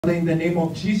In the name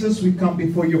of Jesus, we come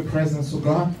before your presence, oh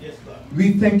God. Yes, God.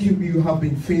 We thank you. You have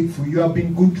been faithful. You have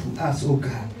been good to us, oh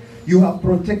God. You have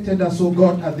protected us, oh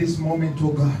God, at this moment,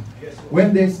 oh God. Yes,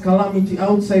 when there's calamity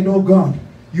outside, oh God,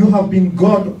 you have been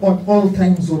God on all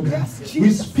times, oh God. Yes, we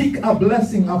speak a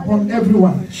blessing upon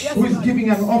everyone who is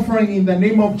giving an offering in the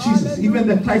name of Jesus, even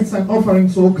the tithes and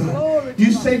offerings, oh God.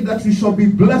 You said that we shall be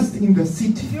blessed in the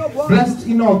city, blessed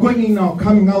in our going in, our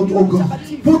coming out, oh God.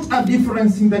 Put a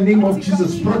difference in the name of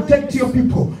Jesus. Protect your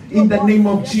people in the name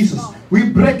of Jesus. We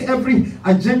break every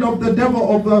agenda of the devil,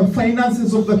 of the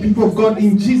finances of the people of God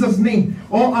in Jesus' name.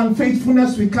 All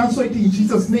unfaithfulness, we cancel it in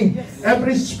Jesus' name.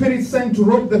 Every spirit sent to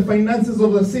rob the finances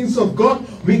of the saints of God,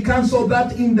 we cancel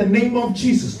that in the name of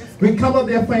Jesus. We cover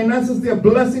their finances, their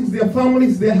blessings, their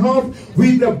families, their health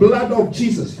with the blood of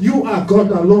Jesus. You are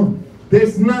God alone. There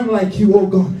is none like you, oh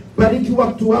God. Bariki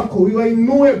watu wako,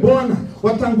 wainue Bwana,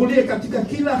 watangulie katika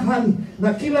kila hali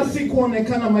na kila siku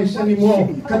onekana maishani mwao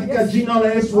katika jina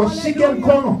la Yesu. Washike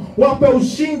mkono, wape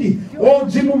ushindi,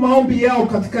 jibu maombi yao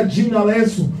katika jina la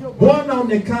Yesu.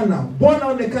 Bwana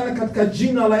onekana katika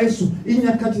jina la Yesu.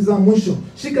 Nyakati za mwisho,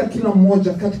 shika kila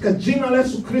mmoja katika jina la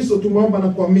Yesu Kristo tumeomba na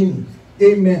kuamini.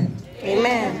 Amen.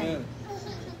 Amen.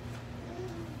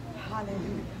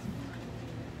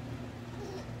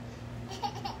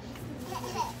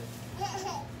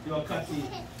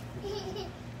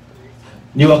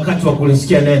 Ni wakati wa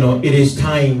kulisikia neno. It is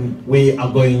time we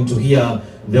are going to hear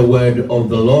the word of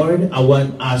the Lord. I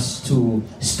want us to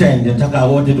stand. Nataka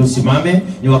wote tusimame.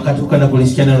 Ni wakati kwenda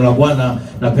kulisikia neno la Bwana.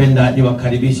 Napenda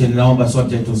niwakaribishe, ninaomba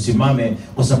sote tusimame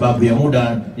kwa sababu ya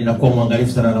muda. Ninakuwa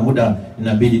mwangalifu sana na muda,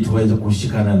 inabidi tuweze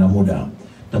kushikana na muda.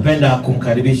 Napenda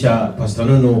kumkaribisha Pastor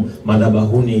Nnunu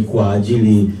madhabahuni kwa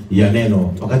ajili ya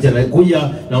neno. Wakati anakuja,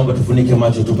 naomba tufunike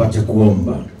macho tupate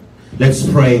kuomba. Let's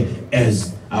pray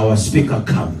as our speaker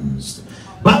comes.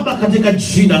 Baba, katika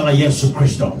jina la Yesu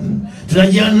Kristo,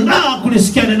 tunajiandaa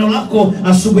kulisikia neno lako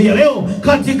asubuhi ya leo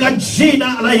katika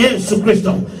jina la Yesu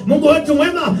Kristo. Mungu wetu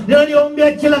mwema,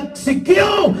 ninaliombea kila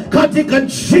sikio katika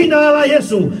jina la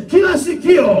Yesu. Kila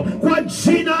sikio kwa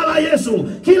jina la Yesu.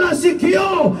 Kila sikio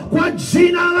kwa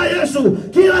jina la Yesu.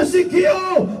 Kila sikio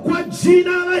kwa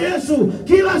jina la Yesu.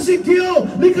 Kila sikio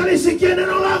likalisikia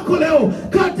neno lako leo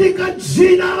katika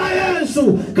jina la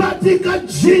Yesu. Katika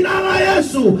jina la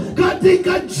Yesu.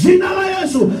 Katika jina la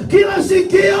Yesu. Kila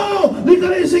sikio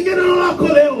likalisikia neno lako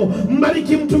leo.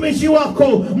 Mbariki mtumishi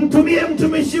wako, mtumie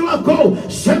mtumishi wako.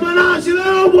 Sema nasi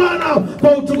leo Bwana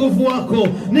kwa utukufu wako.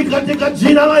 Ni katika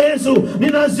jina la Yesu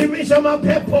ninazimisha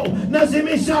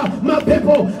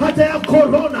mapepo, hata ya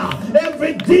corona.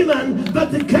 Every demon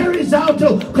that carries out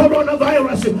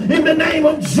coronavirus, in the name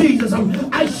of Jesus,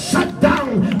 I shut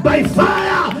down by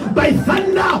fire, by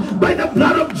thunder, by the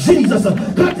blood of Jesus.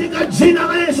 Katika jina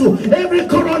la Yesu, every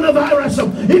coronavirus,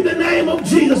 in the name of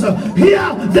Jesus,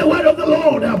 hear the word of the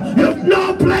Lord. You have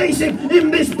no place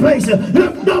in this place. You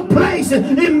have no place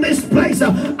in this place.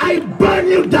 I burn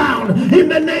you down in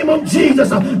the name of Jesus,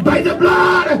 by the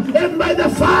blood and by the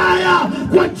fire.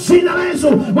 Kwa jina la Yesu,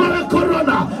 wala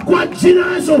corona, kwa jina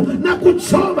la Yesu na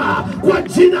kuchoma, kwa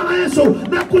jina la Yesu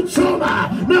na kuchoma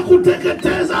na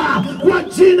kuteketeza, kwa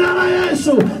jina la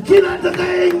Yesu. Kila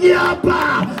atakayeingia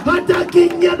hapa, hata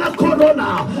kiingia na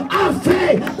corona,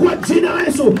 afe kwa jina la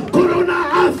Yesu. Corona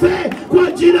afe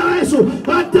kwa jina la Yesu.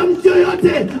 Hata mtu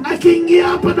yoyote akiingia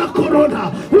hapa na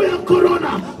corona,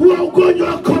 huyo ugonjwa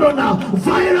wa corona,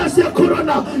 virus ya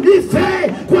corona,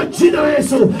 ife kwa jina la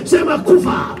Yesu. Sema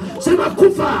kufa, sema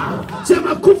kufa,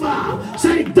 sema kufa.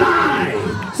 Say die,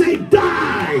 say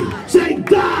die, say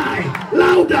die.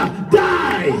 Louder,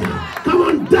 die. Come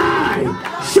on, die.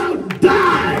 Shout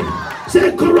die.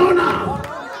 Say corona,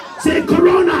 say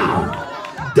corona.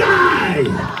 Die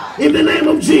in the name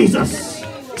of Jesus.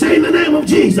 Say in the name of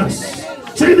Jesus.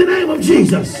 Say in the name of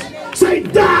Jesus. Say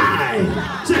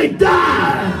die. Say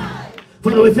die.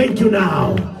 Father, we thank you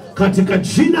now. Katika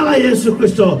jina la Yesu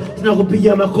Kristo,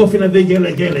 tunakupigia makofi na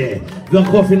vigelegele.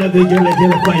 Makofi na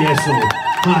vigelegele kwa Yesu.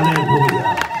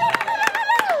 Hallelujah.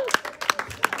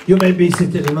 You may be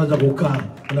seated. Unaweza kukaa.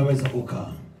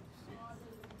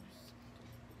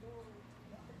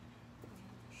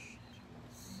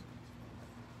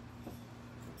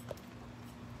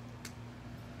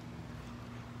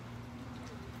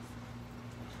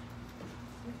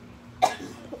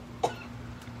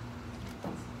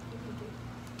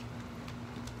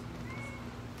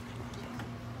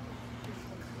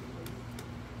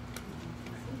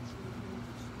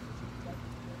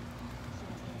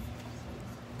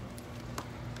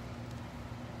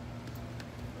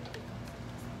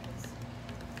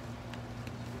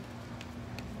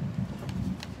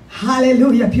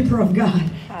 Hallelujah, people of God.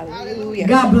 Hallelujah.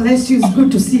 Hallelujah. God bless you. It's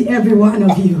good to see every one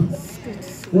of you.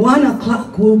 1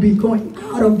 o'clock we'll be going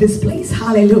out of this place.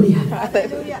 Hallelujah.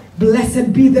 Hallelujah.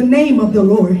 Blessed be the name of the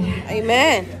Lord.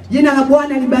 Amen. Jina la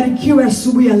Bwana libarikiwe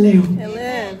asubuhi ya leo.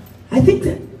 Amen. I think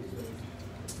that,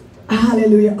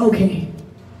 hallelujah. Okay.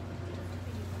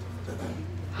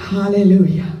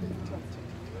 Hallelujah.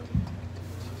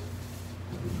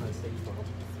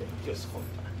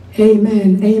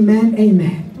 Amen, amen,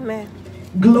 amen. Amen.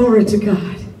 Glory to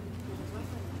God.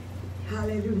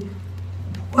 Hallelujah.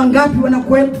 Wangapi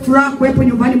wanakuwepo furaha kuwepo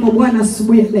nyumbani mwa Bwana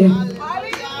asubuhi ya leo?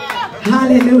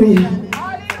 Hallelujah.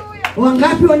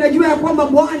 Wangapi wanajua ya kwamba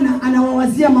Bwana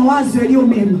anawawazia mawazo yaliyo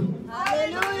mema?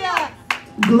 Hallelujah.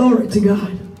 Glory to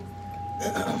God.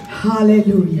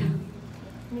 Hallelujah.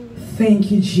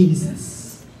 Thank you,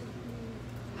 Jesus.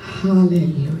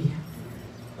 Hallelujah.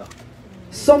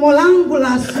 Somo langu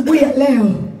la asubuhi ya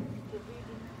leo.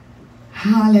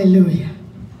 Hallelujah.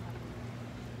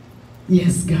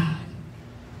 Yes, God.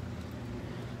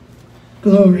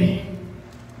 Glory.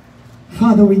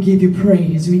 Father, we give you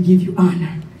praise. We give you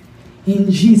honor. In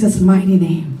Jesus' mighty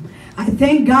name. I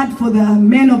thank God for the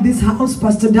men of this house,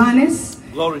 Pastor Donis.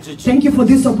 Glory to Jesus. Thank you for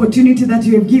this opportunity that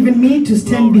you have given me to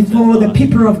stand before the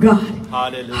people of God.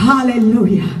 Hallelujah.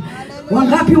 Hallelujah.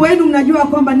 Wangapi wenu mnajua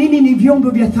kwamba nini ni vyombo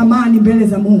vya thamani mbele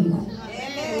za Mungu?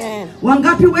 Amen.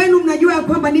 Wangapi wenu mnajua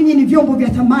kwamba nini ni vyombo vya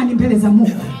thamani mbele za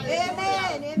Mungu?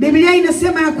 Amen. Biblia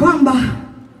inasema ya kwamba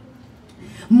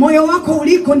moyo wako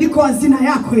uliko ndiko hazina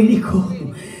yako iliko.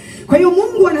 Kwa hiyo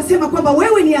Mungu anasema kwamba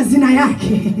wewe ni hazina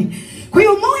yake. Kwa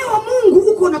hiyo moyo wa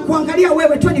Mungu uko na kuangalia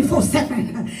wewe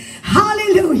 24/7.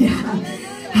 Hallelujah.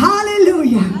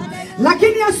 Hallelujah.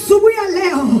 Lakini asubuhi ya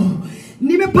leo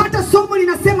nimepata somo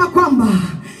linasema kwamba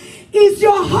is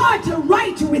your heart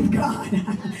right with God?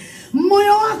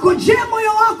 Moyo wako, je, moyo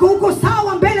wako uko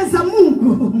sawa mbele za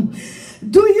Mungu?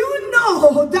 Do you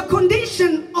know the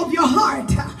condition of your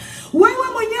heart? Wewe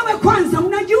mwenyewe kwanza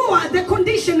unajua the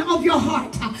condition of your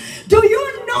heart. Do you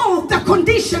know the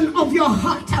condition of your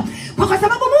heart? Kwa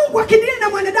sababu Mungu akidili na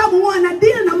mwanadamu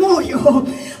anadili na moyo.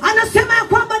 Anasema ya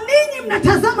kwamba ninyi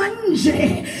mnatazama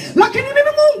nje, lakini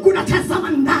mimi Mungu natazama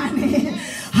ndani.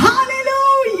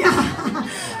 Hallelujah.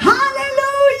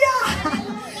 Hallelujah.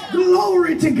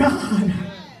 Glory to God.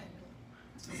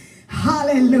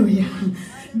 Hallelujah.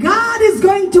 God is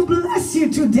going to bless you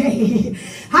today.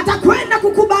 Hatakwenda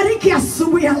kukubariki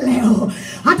asubuhi ya leo.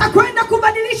 Hatakwenda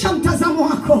kubadilisha mtazamo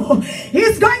wako.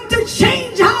 He's going to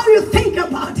change how you think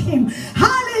about him.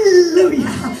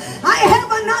 Hallelujah. I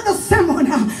have another sermon.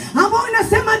 Ambao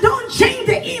unasema don't change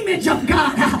the image of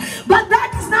God. But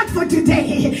that is not for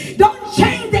today. Don't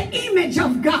change the image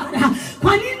of God.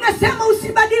 Kwa nini nasema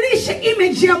usibadilishe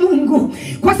image ya Mungu?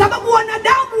 Kwa sababu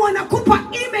wanadamu wanakupa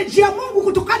image ya Mungu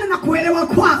kutokana na kuelewa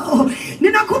kwao.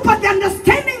 Ninakupa the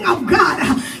understanding of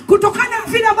God kutokana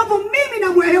na vile ambavyo mimi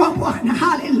namuelewa Bwana.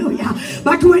 Hallelujah.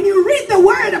 But when you read the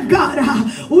word of God,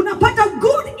 unapata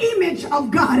good image of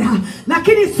God.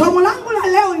 Lakini somo langu la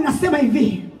leo linasema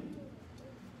hivi.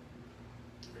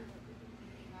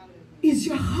 Is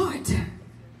your heart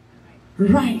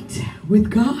right with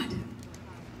God?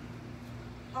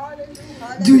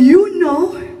 Do you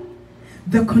know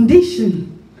the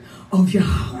condition of your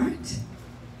heart?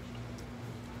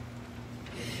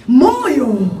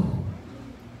 Moyo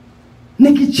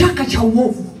ni kichaka cha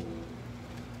uovu.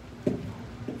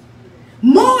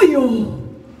 Moyo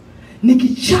ni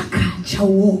kichaka cha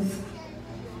uovu.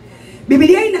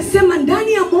 Biblia inasema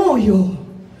ndani ya moyo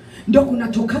ndio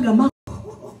kunatokaga mambo.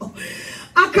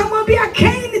 Akamwambia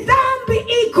Kaini, dhambi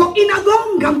iko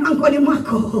inagonga mlangoni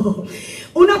mwako.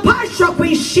 Unapaswa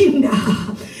kuishinda.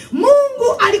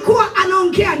 Mungu alikuwa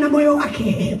anaongea na moyo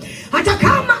wake. Hata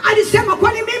kama alisema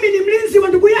kwani mimi ni mlinzi wa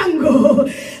ndugu yangu,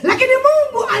 lakini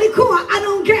Mungu alikuwa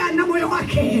anaongea na moyo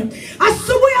wake.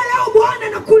 Asubuhi ya leo Bwana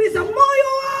anakuuliza moyo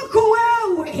wako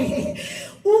wewe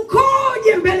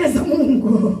ukoje mbele za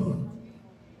Mungu?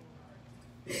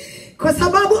 Kwa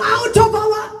sababu out of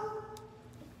our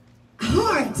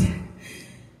heart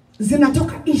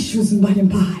zinatoka issues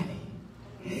mbalimbali.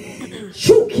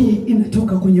 Chuki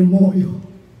inatoka kwenye moyo.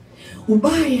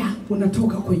 Ubaya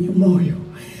unatoka kwenye moyo.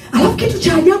 Alafu kitu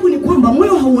cha ajabu ni kwamba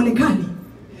moyo hauonekani.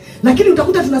 Lakini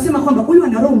utakuta tunasema kwamba huyu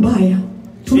ana roho mbaya.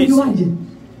 Tumejuaje?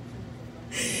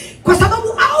 Kwa sababu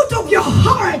out of your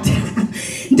heart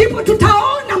ndipo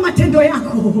tutaona matendo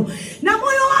yako. Na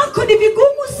moyo wako ni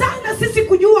vigumu sana sisi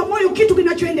kujua moyo kitu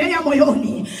kinachoendelea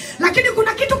moyoni. Lakini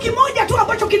kuna kitu kimoja tu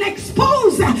ambacho kina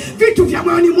expose vitu vya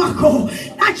moyoni mwako.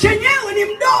 Na chenyewe ni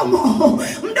mdomo.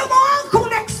 Mdomo wako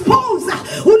una expose.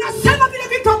 Unasema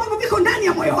vile vitu ambavyo viko ndani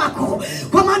ya moyo wako.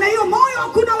 Kwa maana hiyo moyo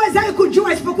hakuna wezaye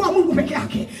kujua isipokuwa Mungu peke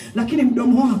yake. Lakini mdomo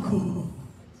wako.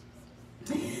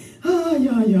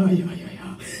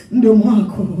 Mdomo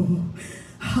wako.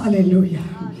 Hallelujah.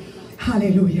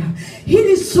 Hallelujah.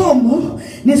 Hili somo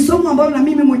ni somo ambalo na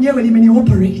mimi mwenyewe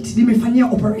nimefanyia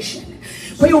operation.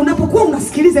 Kwa hiyo unapokuwa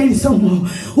unasikiliza hili somo,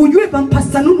 ujue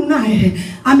Pastor Nnunu naye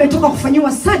ametoka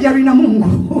kufanyiwa surgery na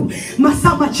Mungu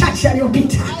masaa machache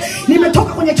yaliyopita.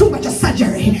 Nimetoka kwenye chumba cha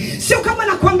surgery. Sio kama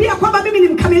nakwambia kwamba mimi ni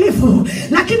mkamilifu,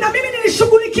 lakini na mimi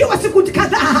nilishughulikiwa siku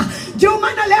kadhaa. Ndio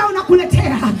maana leo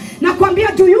nakuletea,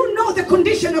 nakwambia, do you know the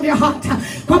condition of your heart?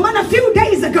 Kwa maana few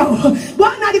days ago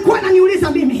Bwana alikuwa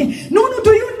ananiuliza mimi, Nnunu,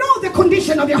 do you know the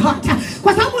condition of your heart?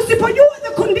 Kwa sababu usipojua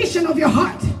the condition of your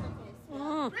heart,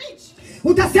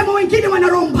 utasema wengine wana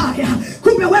roho mbaya,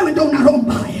 kumbe wewe ndio una roho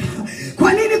mbaya.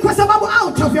 Kwa nini? Kwa sababu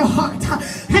out of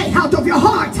your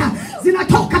heart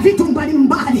zinatoka vitu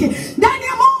mbalimbali. Ndani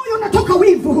ya moyo unatoka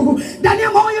wivu, ndani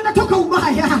ya moyo unatoka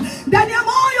ubaya, ndani ya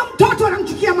moyo mtoto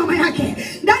anamchukia mama yake,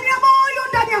 ndani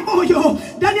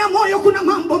ya moyo kuna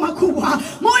mambo makubwa.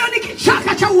 Moyo ni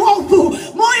kichaka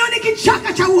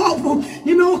cha uovu.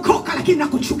 Nimeokoka lakini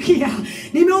nakuchukia.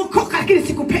 Nimeokoka lakini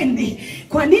sikupendi.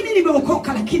 Kwa nini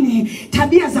nimeokoka lakini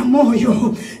tabia za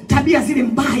moyo, tabia zile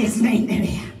mbaya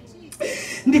zinaendelea?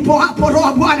 Ndipo hapo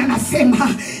Roho Bwana anasema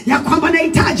ya kwamba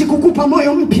nahitaji kukupa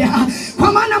moyo mpya.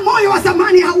 Kwa maana moyo wa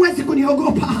zamani hauwezi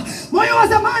kuniogopa. Moyo wa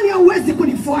zamani hauwezi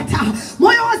kunifuata.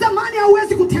 Moyo wa zamani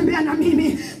hauwezi kutembea na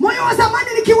mimi. Moyo wa zamani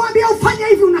nikiwaambia ufanye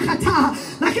hivi unakataa.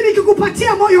 Lakini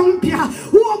nikikupatia moyo mpya,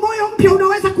 huo moyo mpya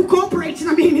unaweza kucooperate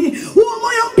na mimi. Huo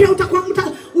moyo mpya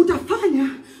utafanya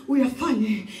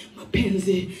uyafanye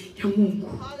mapenzi ya Mungu.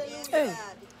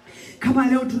 Kama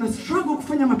leo tuna struggle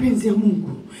kufanya mapenzi ya Mungu,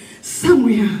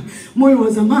 somewhere moyo wa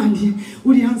zamani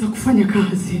ulianza kufanya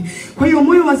kazi. Kwa hiyo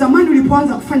moyo wa zamani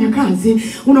ulipoanza kufanya kazi,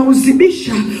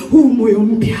 unauzibisha huu moyo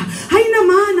mpya. Haina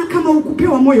maana kama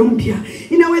ukupewa moyo mpya.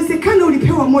 Inawezekana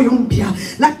ulipewa moyo mpya,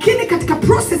 lakini katika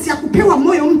process ya kupewa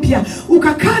moyo mpya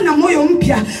ukakaa na moyo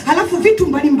mpya, halafu vitu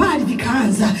mbalimbali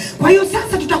vikaanza. Kwa hiyo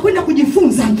sasa tutakwenda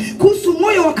kujifunza kuhusu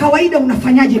moyo wa kawaida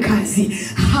unafanyaje kazi.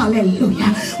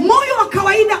 Hallelujah. Moyo wa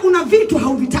kawaida una vitu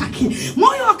hauvitaki.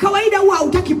 Moyo wa kawaida huwa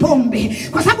hautaki pombe,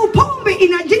 kwa sababu pombe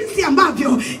ina jinsi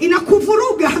ambavyo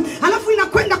inakuvuruga, alafu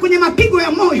inakwenda kwenye mapigo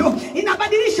ya moyo,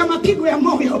 inabadilisha mapigo ya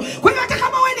moyo. Kwa hiyo hata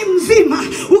kama wewe ni mzima,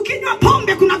 ukinywa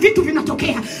pombe kuna vitu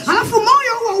vinatokea. Alafu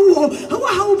moyo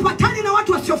huwa haupatani na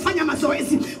watu wasiofanya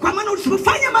mazoezi. Kwa maana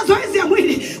usipofanya mazoezi ya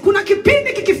mwili, kuna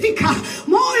kipindi kikifika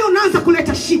moyo unaanza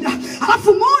kuleta shida. Alafu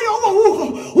moyo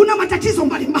huo una matatizo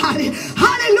mbalimbali.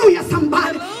 Hallelujah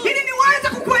somebody. Ili niweze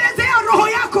kukuelezea roho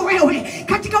yako wewe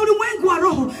katika ulimwengu wa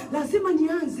roho, lazima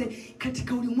nianze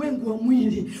katika ulimwengu wa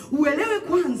mwili. Uelewe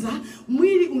kwanza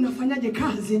mwili unafanyaje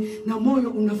kazi na moyo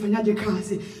unafanyaje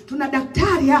kazi. Tuna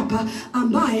daktari hapa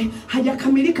ambaye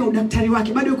hajakamilika udaktari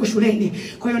wake, bado yuko shuleni.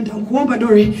 Kwa hiyo nitakuomba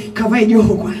Dori kavae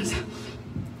joho kwanza.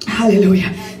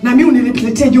 Hallelujah. Na mimi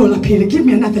uniletee joho la pili. Give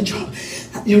me another job.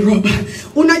 Yoruba.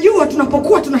 Unajua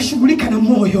tunapokuwa tunashughulika na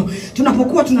moyo,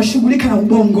 tunapokuwa tunashughulika na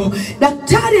ubongo,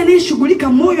 daktari anayeshughulika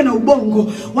moyo na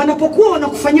ubongo wanapokuwa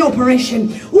wanakufanyia operation,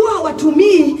 huwa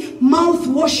hawatumii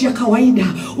mouthwash ya kawaida.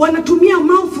 Wanatumia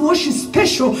mouthwash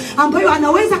special ambayo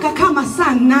anaweza kukaa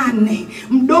masaa 8.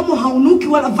 Mdomo haunuki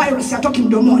wala virus hatoki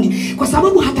mdomoni, kwa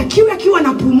sababu hatakiwi akiwa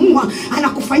anapumua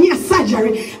anakufanyia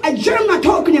surgery a germ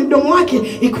natoka kwenye mdomo wake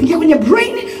ikiingia kwenye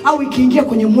brain au ikiingia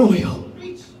kwenye moyo.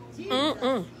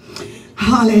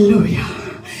 Hallelujah.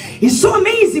 It's so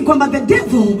amazing kwamba the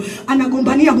devil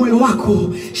anagombania moyo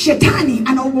wako, shetani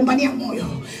anaugombania moyo,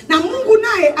 na Mungu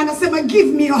naye anasema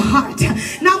give me your heart.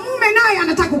 Na mume naye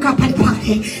anataka kukaa pale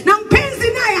pale, na mpenzi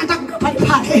naye anataka kukaa pale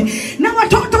pale, na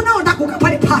watoto nao wanataka kukaa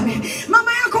pale pale,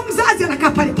 mama yako mzazi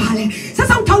anakaa pale pale.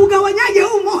 Sasa utaugawanyaje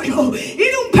huu moyo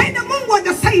ili umpende Mungu at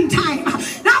the same time?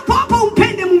 Na hapo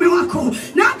umpende mume wako,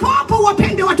 na hapo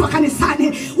uwapende watu wa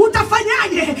kanisani.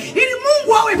 Utafanyaje ili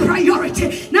Mungu awe priority?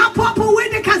 Na hapo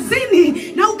uende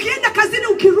kazini, na ukienda kazini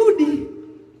ukirudi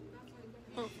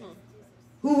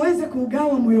uweze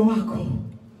kugawa moyo wako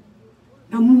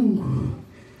na Mungu.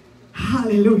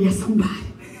 Hallelujah somebody.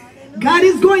 God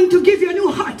is going to give you a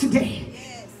new heart today.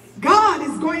 God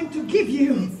is going to give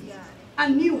you a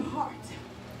new heart.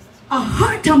 A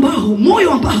heart ambao,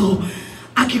 moyo ambao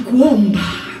akikuomba,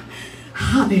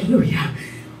 hallelujah,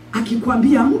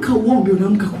 akikwambia amka uombe,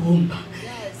 unaamka kuomba.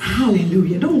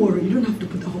 Hallelujah. Don't worry, you don't have to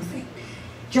put the whole thing.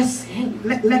 Just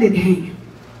let it hang.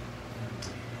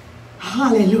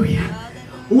 Hallelujah.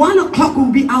 1 o'clock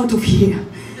we'll be out of here.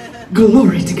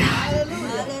 Glory to God.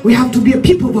 We have to be a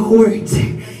people of our words.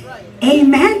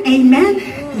 Amen. Amen.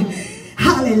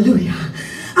 Hallelujah.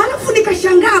 Alafu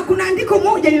nikashangaa kuna andiko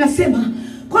moja linasema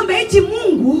kwamba eti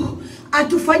Mungu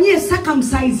atufanyie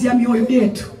circumcise ya mioyo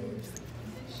yetu.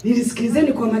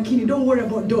 Nilisikilizeni kwa makini, don't worry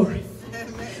about Dory.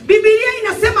 Biblia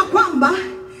inasema kwamba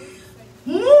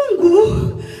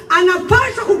Mungu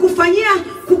anapaswa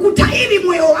kukutahiri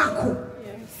moyo wako.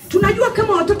 Tunajua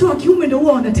kama watoto wa kiume ndio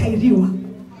huwa wanatahiriwa.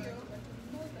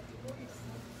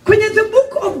 Kwenye the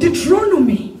book of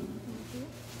Deuteronomy,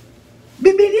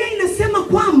 Biblia inasema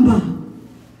kwamba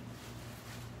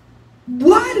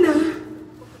Bwana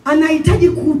anahitaji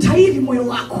kutahiri moyo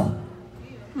wako.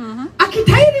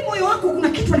 Akitahiri moyo wako kuna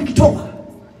kitu anakitoa.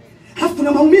 Halafu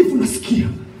kuna maumivu unasikia.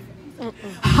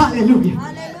 Hallelujah.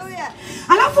 Hallelujah.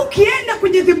 Alafu ukienda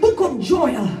kwenye the book of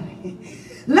Joel.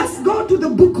 Let's go to the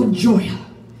book of Joel.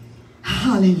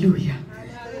 Hallelujah.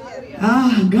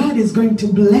 God is going to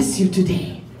bless you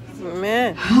today.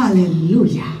 Amen.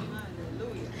 Hallelujah.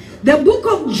 The book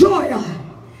of Joel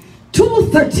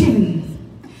 2:13.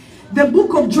 The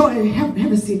book of Joel.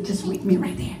 Have a seat. Just wait me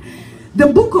right there. The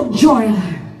book of Joel.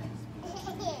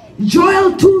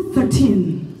 Joel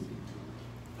 2:13.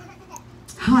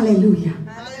 Hallelujah.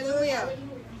 Hallelujah.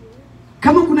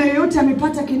 Kama kuna yoyote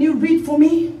amepata, can you read for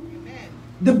me?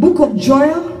 The book of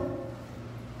Joel.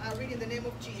 I'll read in the name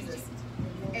of Jesus.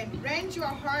 And rend your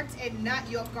heart and not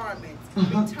your garment.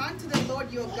 Return to the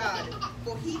Lord your God,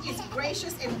 for he is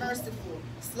gracious and merciful,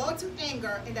 slow to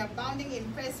anger and abounding in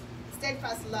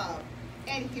steadfast love,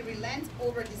 and he relents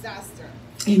over disaster.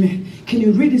 Amen. Can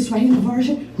you read the Swahili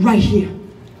version? Right here.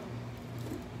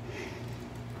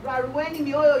 Rarueni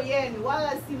mioyo yenu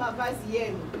wala si mavazi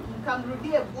yenu,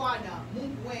 mkamrudie Bwana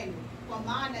Mungu wenu, kwa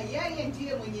maana yeye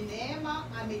ndiye mwenye neema,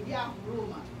 amejaa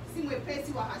huruma, si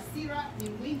mwepesi wa hasira, ni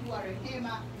mwingi wa rehema,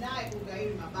 naye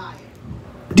hugairi mabaya.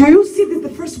 Do you see this, the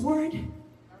first word?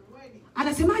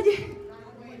 Anasemaje?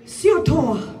 Sio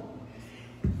toa.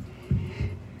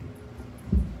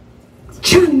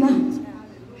 Chana.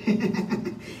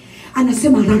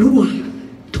 Anasema rarua.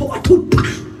 Toa tupa.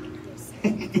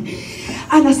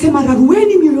 Anasema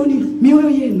rarueni mioyo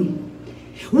yenu.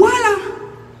 Wala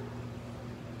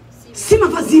si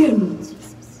mavazi yenu.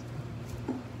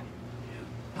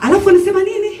 Alafu anasema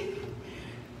nini?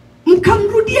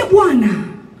 Mkamrudie Bwana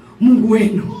Mungu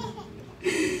wenu.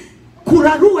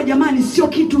 Kurarua jamani sio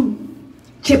kitu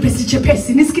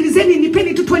chepesi. Nisikilizeni,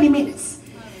 nipeni tu 20 minutes.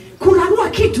 Kurarua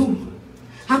kitu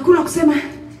hakuna kusema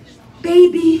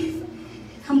baby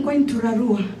I'm going to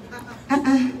rarua.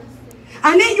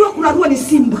 Anejua kurarua ni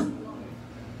Simba.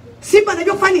 Simba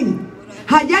anajua kufanya nini?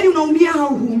 Hajali unaumia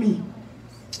au huumii.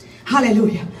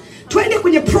 Hallelujah. Twende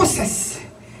kwenye process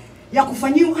ya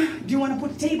kufanyiwa. Do you want to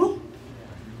put a table?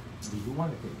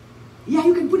 Yeah,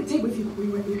 you can put a table if you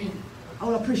can. I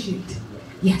will appreciate it.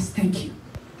 Yes, thank you.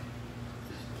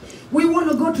 We want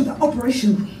to go to the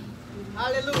operation room.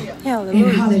 Hallelujah. Hallelujah.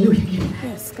 And hallelujah.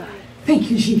 Yes, God.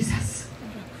 Thank you, Jesus.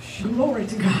 Glory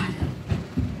to God.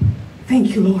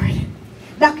 Thank you, Lord.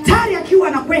 Daktari akiwa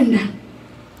anakwenda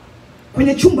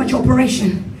kwenye chumba cha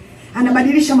operation,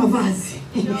 anabadilisha mavazi.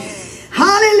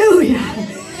 Hallelujah.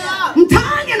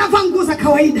 Mtaani anavaa nguo za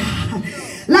kawaida,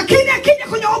 lakini akija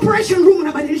kwenye operation room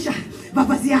anabadilisha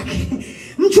mavazi yake.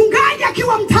 Mchungaji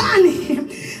akiwa mtaani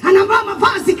anavaa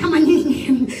mavazi kama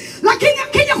nyinyi, lakini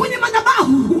akija kwenye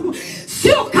madhabahu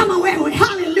sio kama wewe.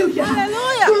 Hallelujah.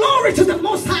 Hallelujah. Glory to the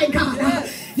Most High God.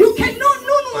 You can know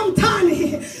Nnunu wa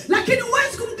mtaani, lakini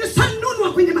huwezi kumdiscern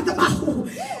Nnunu kwenye madhabahu.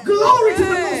 Glory to the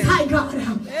Most High God.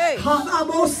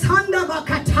 Hababosanda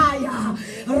bakataya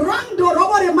rando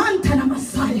robore manta na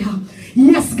masaya.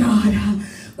 Yes God.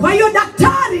 Kwa hiyo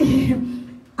daktari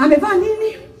amevaa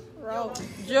nini?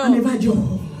 Amevaa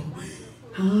joho.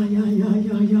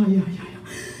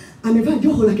 Amevaa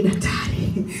joho la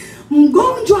kidaktari.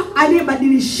 Mgonjwa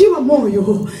aliyebadilishiwa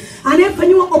moyo,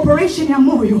 anayefanyiwa operation ya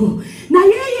moyo, na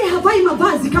yeye havai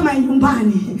mavazi kama ya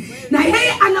nyumbani, na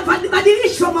yeye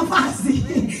anabadilishwa mavazi.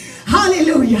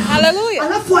 Hallelujah. Hallelujah.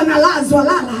 Alafu analazwa,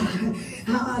 lala.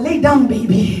 Lay down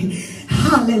baby.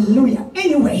 Hallelujah.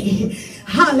 Anyway,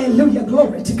 hallelujah.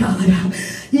 Glory to God.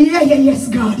 Yes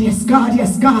God. Yes God.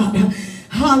 Yes God.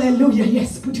 Hallelujah.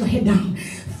 Yes, put your head down.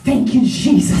 Thank you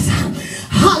Jesus.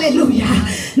 Hallelujah.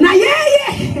 Na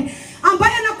yeye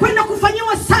ambaye anakwenda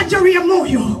kufanyiwa surgery ya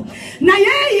moyo, na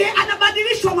yeye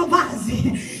anabadilishwa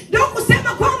mavazi. Ndio kusema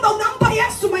kwamba unampa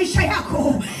Yesu maisha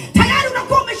yako, tayari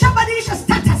unakuwa umeshabadilisha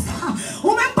status.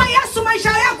 Umempa Yesu maisha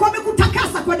yako,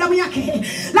 amekutakasa kwa damu yake.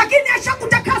 Lakini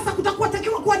ashakutakasa, kutakuwa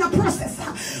takiwa kuwa na process.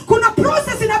 Kuna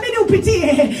process inabidi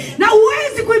upitie, na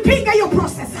huwezi kuipinga hiyo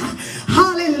process.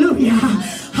 Hallelujah.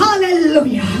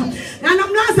 Hallelujah. Na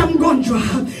anamlaza mgonjwa.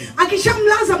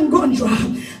 Akishamlaza mgonjwa,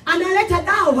 analeta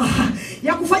dawa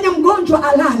ya kufanya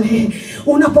mgonjwa alale.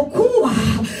 Unapokuwa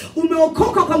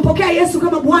umeokoka ukampokea Yesu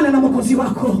kama Bwana na Mwokozi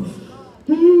wako.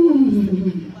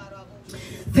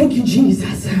 Thank you,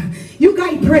 Jesus. You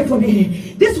guys pray for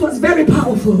me. This was very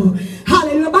powerful.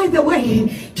 Hallelujah. By the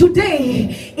way,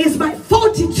 today is my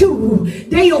 42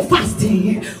 day of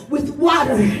fasting with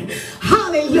water.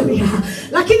 Hallelujah.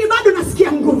 Lakini bado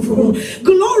nasikia nguvu.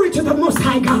 Glory to the Most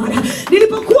High God.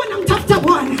 Nilipokuwa namtafuta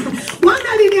Bwana, Bwana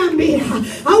aliniambia,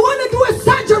 I want to do a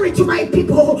surgery to my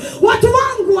people. Watu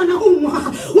wangu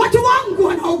wanaumwa. Watu wangu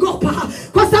wanaogopa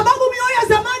kwa sababu mioyo ya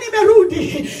zamani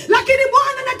imerudi. Lakini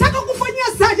Bwana nataka kufanyia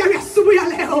surgery asubuhi ya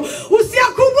leo.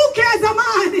 Usiakumbuke ya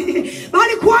zamani,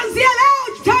 bali kuanzia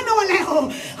leo, jana wa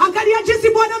leo, angalia jinsi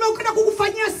Bwana anakwenda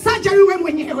kukufanyia surgery wewe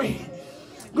mwenyewe.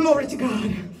 Glory to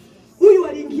God. Huyu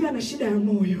aliingia na shida ya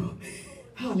moyo.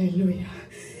 Hallelujah.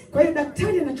 Kwa hiyo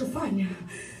daktari anachofanya,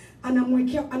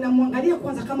 anamwangalia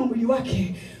kwanza kama mwili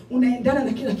wake unaendana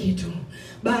na kila kitu.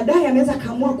 Baadaye anaweza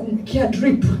kaamua kumwekea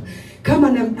drip kama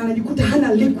anajikuta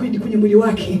hana liquid kwenye mwili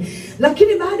wake.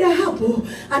 Lakini baada ya hapo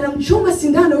anamchoma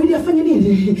sindano ili afanye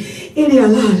nini? Ili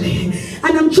alale.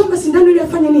 Anamchoma sindano ili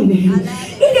afanye nini?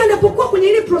 Ili anapokuwa kwenye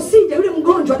ile procedure, yule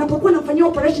mgonjwa anapokuwa anafanyia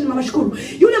operation, mama shukuru,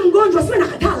 yule mgonjwa asiwe na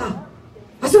katala.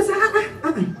 Asiwe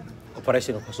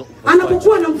operation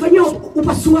anapokuwa anamfanyia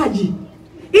upasuaji,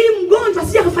 ili mgonjwa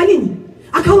asije akafanya nini?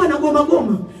 Akawa na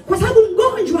goma. Kwa sababu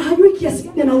mgonjwa hajui kiasi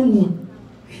gani anaumwa.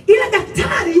 Ila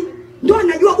daktari ndio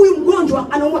anajua huyu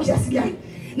mgonjwa anaumwa kiasi gani,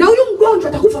 na huyu mgonjwa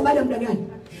atakufa baada ya muda gani.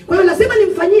 Kwa hiyo lazima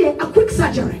nimfanyie a quick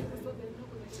surgery.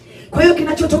 Kwa hiyo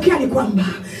kinachotokea ni kwamba,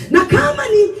 na kama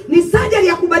ni surgery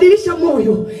ya kubadilisha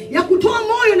moyo, ya kutoa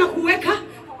moyo na kuweka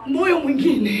moyo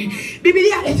mwingine,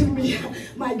 Biblia,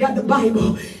 my God, the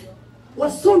Bible,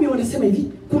 wasomi wanasema hivi,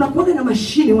 kuna kuwaga na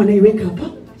mashine wanaiweka hapa.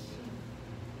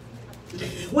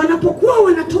 Wanapokuwa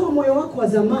wanatoa moyo wako wa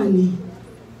zamani,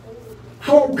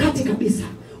 hawaukati kabisa.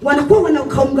 Wanakuwa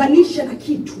wanakaunganisha na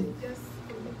kitu.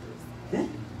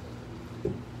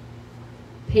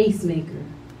 Pacemaker.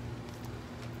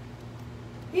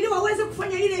 Ili waweze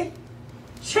kufanya ile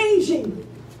changing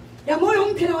ya moyo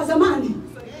mpya na wa zamani.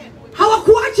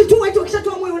 Hawakuachi tu watu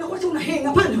wakishatoa moyo wanakuacha unahenga.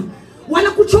 Hapana.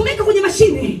 Wanakuchomeka kwenye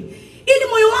mashine ili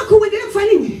moyo wako uendelee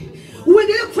kufanya nini?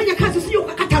 Uendelee kufanya kazi, usije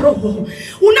ukakata roho.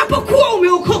 Unapokuwa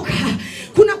umeokoka,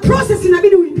 kuna process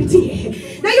inabidi uipitie.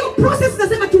 Na hiyo process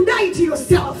inasema to die to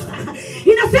yourself.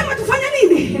 Inasema tufanya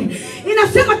nini?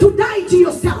 Inasema to die to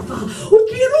yourself.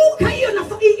 Ukiruka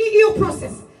hiyo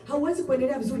process, hauwezi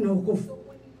kuendelea vizuri na wokovu.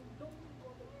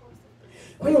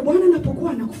 Kwa hiyo Bwana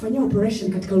anapokuwa anakufanyia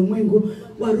operation katika ulimwengu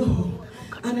wa roho,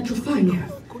 anachofanya,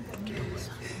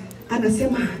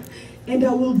 anasema, and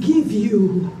I will give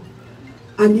you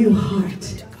a new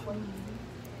heart.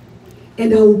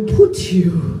 And I will put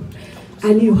you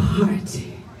a new heart.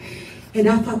 And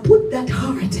if I put that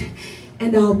heart,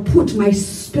 and I'll put my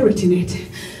spirit in it.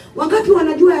 Wangapi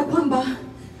wanajua ya kwamba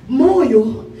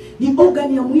moyo ni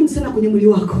organ ya muhimu sana kwenye mwili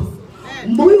wako?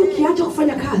 Moyo ukiacha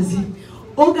kufanya kazi,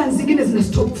 organs zingine zina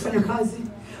stop kufanya kazi.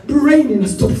 Brain ina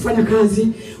stop kufanya kazi.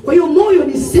 Kwa hiyo moyo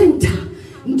ni center,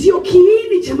 ndio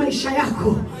kiini cha maisha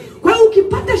yako. Kwa hiyo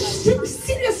ukipata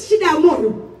serious shida ya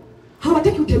moyo,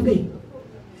 hawataki utembee.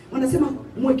 Wanasema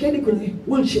mwekeni kwenye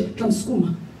wheelchair,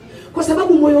 tamsukuma. Kwa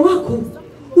sababu moyo wako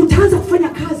utaanza kufanya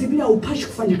kazi bila upashi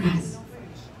kufanya kazi.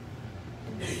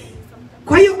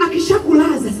 Kwa hiyo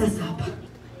akishakulaza sasa hapa,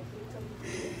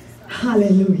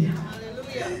 haleluya,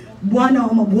 Bwana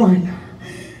wa mabwana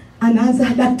anaanza,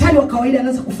 daktari wa kawaida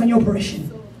anaanza kufanya operation.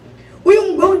 Huyu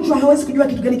mgonjwa hawezi kujua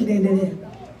kitu gani kinaendelea.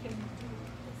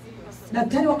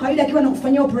 Daktari wa kawaida akiwa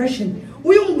anakufanyia operation,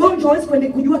 huyu mgonjwa hawezi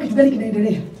kujua kitu gani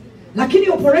kinaendelea. Lakini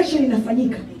operation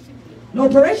inafanyika. Na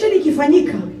operation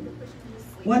ikifanyika,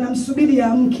 wanamsubiri ya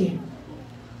mke.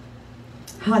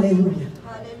 Hallelujah.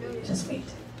 Just wait.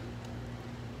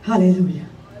 Hallelujah.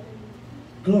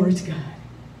 Glory to God.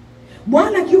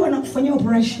 Bwana akiwa anakufanyia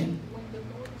operation,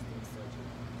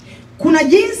 kuna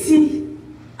jinsi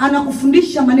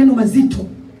anakufundisha maneno mazito.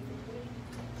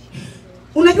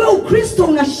 Unajua Ukristo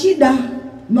una shida,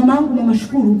 mamangu, mama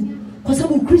shukuru, kwa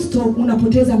sababu Ukristo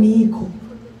unapoteza miiko.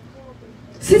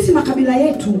 Sisi makabila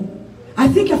yetu, I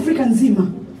think Afrika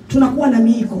nzima, tunakuwa na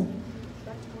miiko.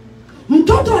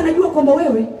 Mtoto anajua kwamba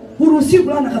wewe huruhusiwi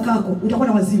kulala na kakako, utakuwa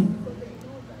na wazimu.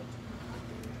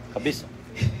 Kabisa.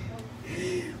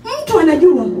 Mtu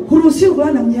anajua huruhusiwi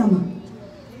kulala na mnyama,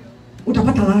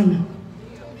 utapata laana.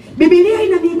 Biblia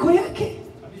ina miiko yake.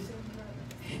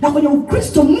 Na kwenye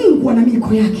Ukristo Mungu ana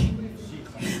miiko yake.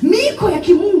 Miiko ya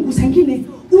kimungu sangine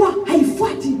huwa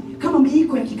haifuati kama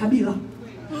miiko ya kikabila.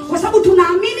 Kwa sababu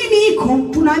tunaamini miiko,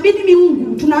 tunaamini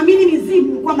miungu, tunaamini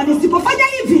mizimu kwamba nisipofanya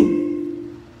hivi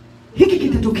hiki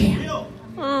kitatokea.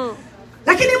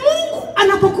 Lakini Mungu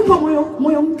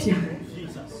mpya.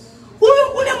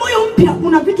 Ule moyo mpya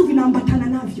kuna vitu vinaambatana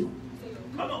navyo.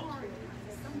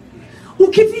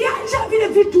 Ukiviacha vile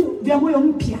vitu vya moyo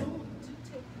mpya,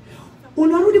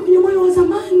 unarudi kwenye moyo wa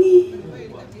zamani.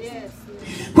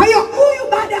 Kwa hiyo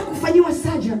huyu baada ya kufanyiwa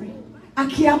surgery,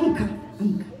 akiamka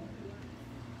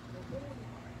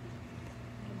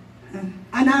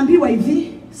anaambiwa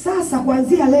hivi, sasa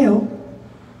kuanzia leo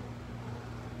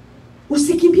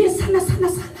usikimbie sana.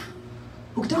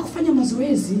 Ukitaka kufanya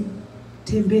mazoezi,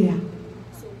 tembea,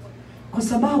 kwa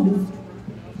sababu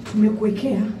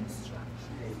tumekuwekea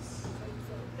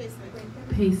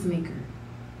pacemaker.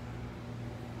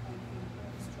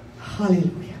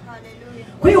 Hallelujah.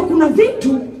 Kwa hiyo kuna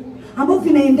vitu ambavyo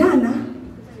vinaendana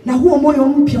na huo moyo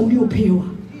mpya uliopewa.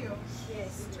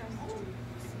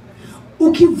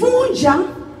 Ukivunja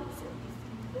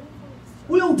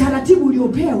ule utaratibu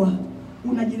uliopewa,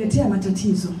 unajiletea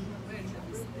matatizo.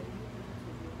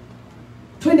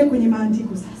 Twende kwenye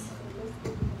maandiko sasa.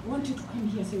 I want you to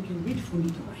come here so you can read for me,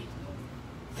 Joy.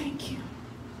 Thank you.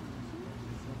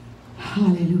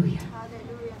 Hallelujah.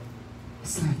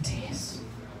 Asante Yesu.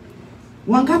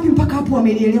 Wangapi mpaka hapo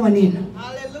wamelielewa neno?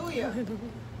 Hallelujah.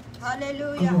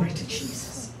 Hallelujah. Glory to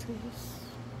Jesus.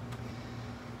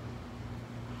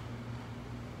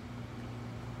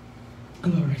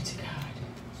 Glory to God.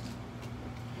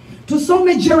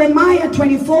 Tusome Jeremiah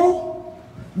 24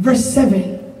 verse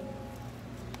 7.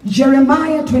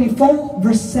 Jeremiah 24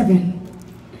 verse 7.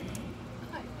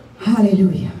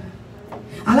 Hallelujah.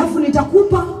 Alafu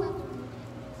nitakupa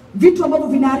vitu ambavyo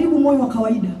vinaharibu moyo wa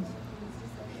kawaida.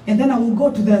 And then I will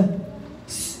go to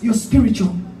your spiritual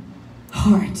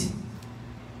heart.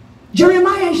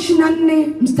 Jeremiah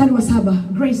 24 mstari wa 7.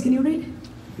 Grace, can you read?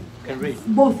 Can read.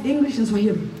 Both English and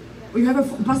Swahili. Or you have a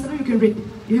pastor, you can read.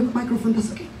 You have a microphone,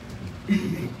 that's okay.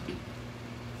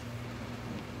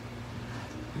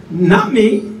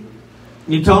 Nami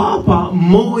nitawapa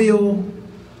moyo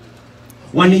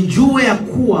wanijue ya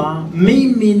kuwa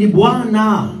mimi ni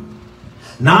Bwana,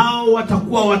 nao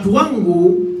watakuwa watu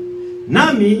wangu,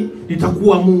 nami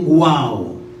nitakuwa Mungu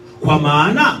wao, kwa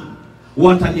maana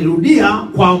watanirudia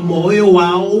kwa moyo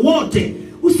wao wote.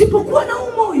 Usipokuwa na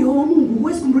moyo wa Mungu,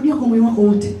 huwezi kumrudia kwa moyo wako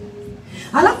wote.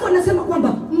 Alafu anasema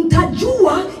kwamba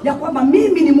mtajua ya kwamba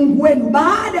mimi ni Mungu wenu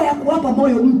baada ya kuwapa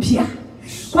moyo mpya.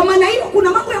 Kwa maana hiyo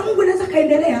kuna mambo ya Mungu yanaweza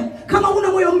kaendelea kama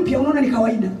una moyo mpya unaona ni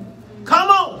kawaida.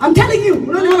 Come on. I'm telling you,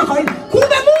 unaona ni kawaida.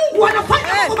 Kumbe Mungu anafanya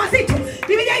mambo mazito.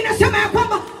 Biblia inasema ya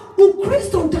kwamba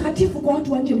Ukristo utakatifu kwa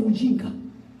watu wa nje ni ujinga.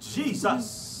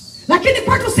 Jesus. Lakini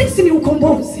kwetu sisi ni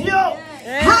ukombozi.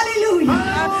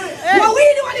 Hallelujah.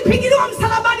 Wawili walipigiliwa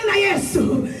msalabani na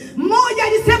Yesu. Mmoja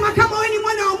alisema kama wewe ni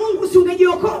mwana wa Mungu si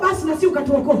ungejiokoa basi na si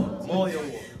ukatuokoa.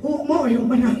 Moyo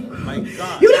mwanangu.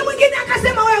 Yule mwingine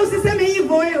akasema wewe usiseme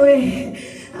hivyo wewe.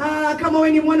 Kama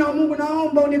wewe ni mwana wa Mungu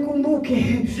naomba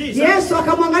unikumbuke. Yesu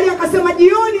akamwangalia akasema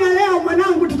jioni ya leo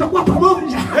mwanangu tutakuwa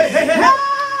pamoja.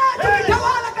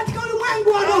 Tumetawala katika ulimwengu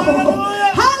wa roho.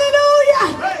 Hallelujah.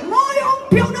 Moyo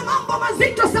mpya una mambo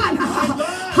mazito sana.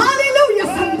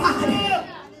 Hallelujah somebody.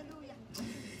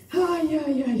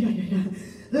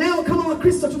 Leo kama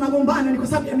Wakristo tunagombana ni kwa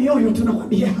sababu ya mioyo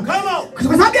tunakwambia. Kwa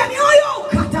sababu ya mioyo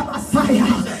kata Masaya.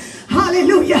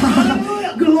 Hallelujah.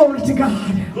 Glory to God.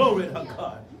 Glory to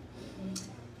God.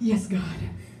 Yes God.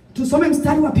 Tusome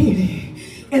mstari wa pili.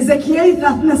 Ezekiel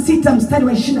 36 mstari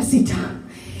wa 26.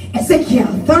 Ezekiel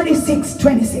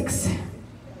 36:26.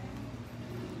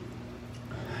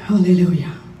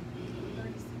 Hallelujah.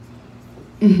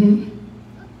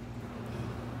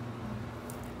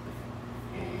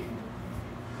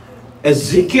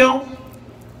 Ezekiel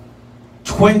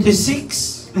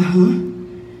 26,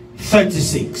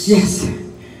 36. Yes.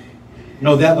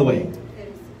 No, the other way.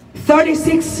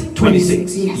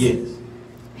 36:26. Yes. Yes.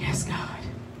 Yes, God.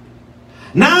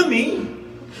 Nami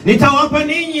nitawapa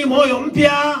ninyi moyo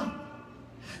mpya,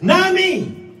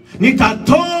 nami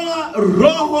nitatoa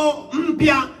roho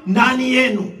mpya ndani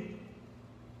yenu,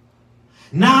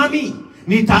 nami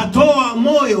nitatoa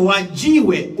moyo wa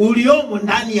jiwe uliomo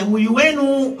ndani ya mwili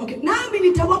wenu. Okay. Nami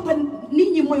nitawapa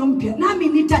ninyi moyo mpya, nami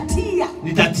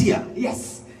nitatia.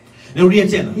 Yes. Nirudie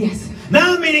tena. Yes.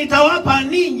 Nami nitawapa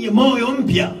ninyi moyo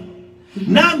mpya,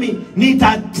 nami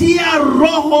nitatia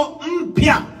roho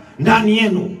mpya ndani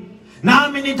yenu,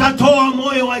 nami nitatoa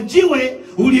moyo wa jiwe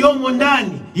uliomo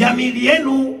ndani ya miili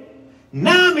yenu,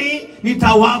 nami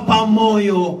nitawapa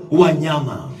moyo wa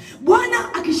nyama.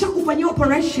 Bwana akishakufanyia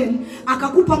operation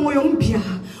akakupa moyo mpya,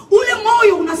 ule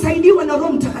moyo unasaidiwa na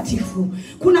Roho Mtakatifu.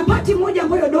 Kuna pati moja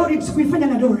ambayo Doris kuifanya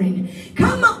na Doreen.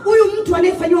 Kama huyu mtu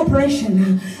anayefanyia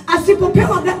operation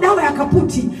asipopewa dawa ya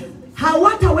kaputi,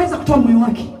 hawataweza kutoa moyo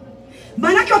wake.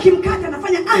 Maanake wakimkata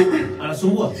anafanya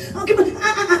anasumbua.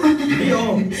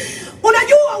 Ndio.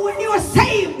 Unajua when you are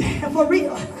saved for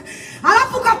real,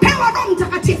 alafu kapewa Roho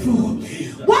Mtakatifu,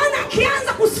 Bwana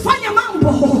akianza kufanya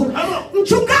mambo,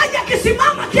 mchungaji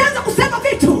akisimama akianza kusema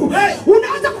vitu,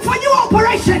 unaanza kufanyiwa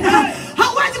operation.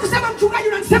 Hauwezi kusema mchungaji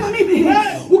unasema mimi.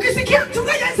 Ukisikia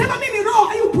mchungaji anasema mimi, Roho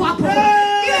hayupo hapo.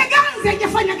 Ile ganzi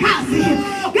haijafanya kazi.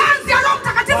 Ganzi ya Roho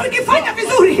Mtakatifu ikifanya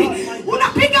vizuri,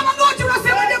 unapiga magoti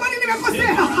unasema jamani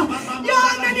nimekosea.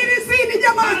 Jana nilisini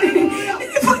jamani.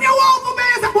 Nilifanya uovu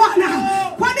mbele za Bwana.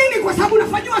 Kwa nini? Kwa sababu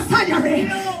unafanywa surgery.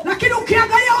 Lakini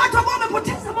ukiangalia watu ambao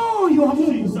wamepoteza moyo wa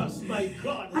Mungu,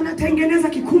 anatengeneza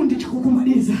kikundi cha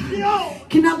kukumaliza.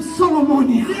 Kina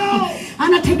Solomoni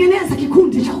anatengeneza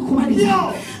kikundi cha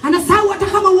kukumaliza. Anasahau hata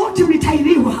kama wote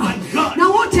mlitairiwa na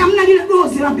wote hamna lile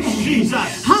gozi la mbele.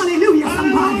 Hallelujah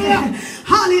somebody.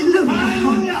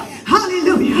 Hallelujah.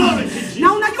 Hallelujah.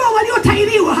 Na unajua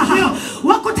waliotairiwa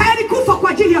wako tayari kufa kwa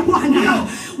ajili ya Bwana.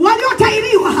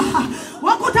 Waliotairiwa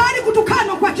wako tayari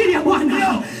kutukanwa kwa ajili ya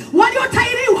Bwana.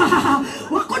 Waliotairiwa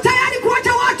wako tayari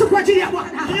kuacha watu kwa ajili ya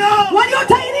Bwana.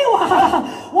 Waliotairiwa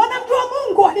wanamjua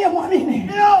Mungu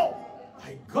aliyemwamini.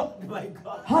 My God.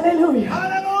 Hallelujah.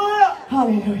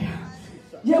 Hallelujah.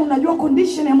 Je, unajua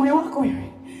condition ya moyo wako wewe?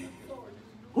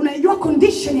 Unajua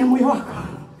condition ya moyo wako?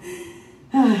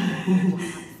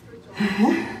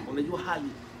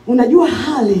 Unajua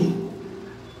hali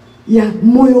ya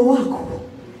moyo wako?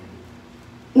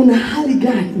 Una hali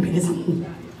gani mbele za Mungu?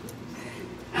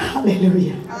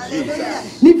 Hallelujah.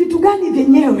 Ni vitu gani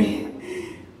vyenyewe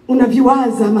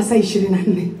unaviwaza masaa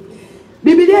 24?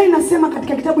 Biblia inasema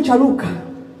katika kitabu cha Luka,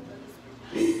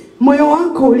 moyo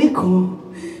wako uliko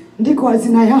ndiko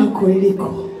hazina yako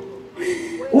iliko.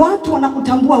 Watu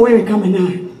wanakutambua wewe kama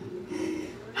nani.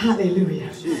 Hallelujah.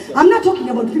 I'm not talking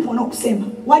about people wanaokusema,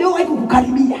 waliowahi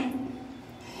kukukaribia.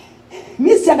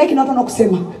 Mimi sihangaiki na watu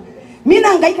wanaokusema. Mimi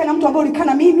nahangaika na mtu ambaye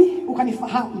ulikana mimi,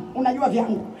 ukanifahamu, unajua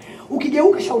vyangu.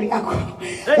 Ukigeuka shauri yako.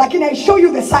 Lakini I show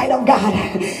you the side of God.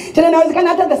 Tena inawezekana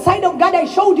hata the side of God I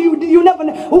showed you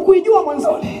never ukuijua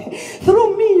mwanzoni.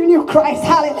 Through me you knew Christ.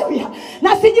 Hallelujah.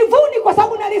 Na sijivuni kwa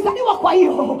sababu nalizaliwa kwa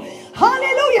hiyo.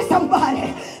 Hallelujah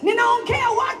somebody. Ninaongea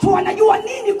watu wanajua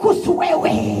nini kuhusu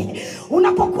wewe.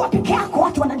 Unapokuwa peke yako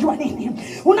watu wanajua nini.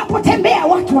 Unapotembea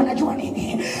watu wanajua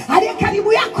nini. Aliye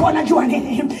karibu yako wanajua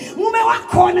nini. Mume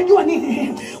wako wanajua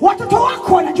nini. Watoto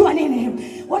wako wanajua nini.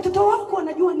 Watoto wako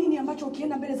wanajua nini ambacho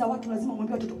ukienda mbele za watu lazima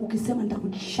mwambie watoto, ukisema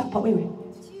nitakuchapa wewe.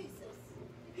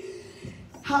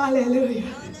 Hallelujah.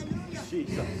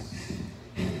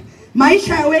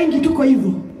 Maisha ya wengi tuko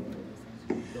hivyo.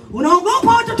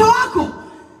 Unaogopa watoto wako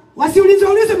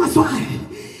wasiulize maswali.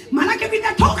 Maana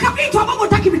vitatoka vitu ambavyo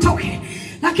hutaki vitoke.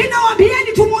 Lakini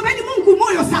nawaambieni tumuombeeni Mungu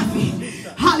moyo safi.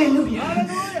 Hallelujah.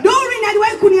 Dorin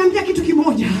aliwahi kuniambia kitu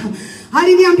kimoja.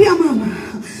 Aliniambia, mama,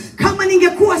 kama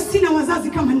ningekuwa sina wazazi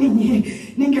kama ninyi,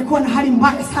 ningekuwa na hali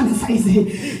mbaya sana saizi.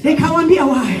 Nikamwambia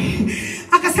why?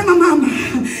 Akasema, mama,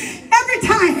 every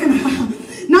time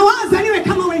nawaza niwe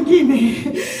kama wengine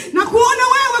na kuona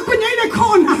wewe kwenye ile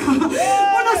kona,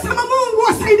 unasema Mungu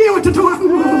wasaidie watoto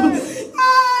wangu.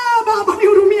 Baba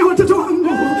nihurumie watoto wangu.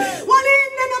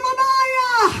 Walinde na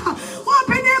mabaya.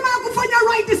 Wape neema ya kufanya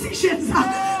right decisions.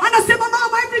 Anasema,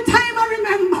 mama, every time I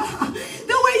remember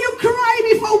the way you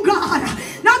cry before God.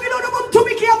 Na vile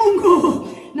unamtumikia Mungu.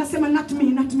 Nasema, not me.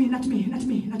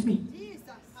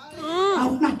 I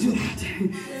will not do that.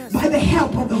 By the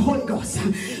help of the Holy Ghost.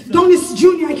 Donis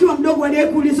Jr. akiwa mdogo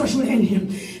aliyekuulizwa shuleni,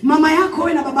 mama yako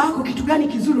wewe na baba yako kitu gani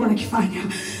kizuri wanakifanya?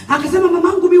 Akasema,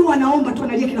 mamangu mimi wanaomba tu,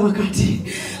 analia kila wakati.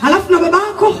 Alafu na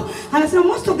babako anasema,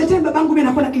 most of the time babangu mimi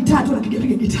anakuwa na gitaa tu, anapiga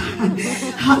gitaa.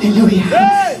 Hallelujah.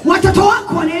 Watoto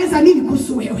wako wanaeleza nini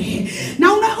kuhusu wewe?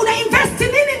 Na una invest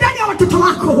nini ndani ya watoto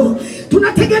wako?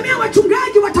 Tunategemea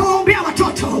wachungaji watawaombea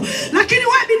watoto, lakini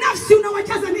wewe binafsi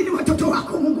unawajaza nini watoto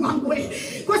wako? Mungu wangu wewe.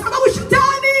 Kwa sababu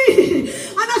shetani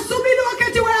anasubiri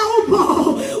wakati wewe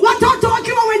upo, watoto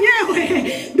wakiwa wenyewe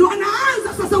ndio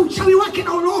anaanza sasa uchawi wake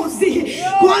na ulozi,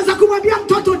 kuanza kumwambia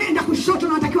mtoto nenda kushoto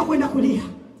na unatakiwa kwenda kulia.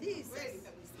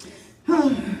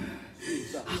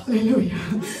 Hallelujah.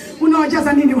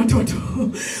 Unawajaza nini watoto?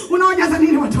 Unawajaza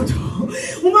nini watoto?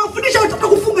 Umewafundisha watoto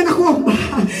kufunga na kuomba.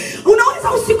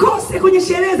 Unaweza usikose kwenye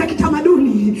sherehe za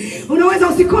kitamaduni. Unaweza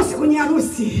usikose kwenye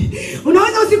harusi.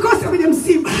 Unaweza usikose kwenye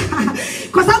msiba.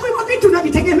 Kwa sababu hivyo vitu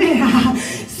unavitegemea.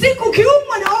 Siku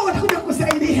kiumwa na wao watakuja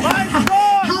kusaidia.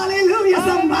 Hallelujah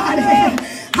somebody.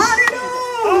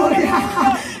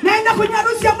 Hallelujah. Naenda kwenye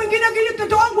harusi ya mwingine ili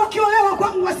mtoto wangu akiolewa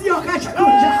kwangu wasije wakaacha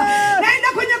kuja. Naenda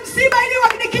kwenye msiba ili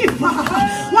wakinikifa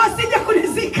wasije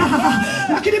kunizika.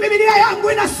 Lakini Biblia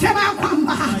yangu inasema ya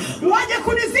kwamba waje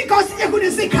kunizika wasije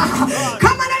kunizika.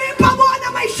 Kama nalimpa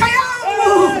Bwana maisha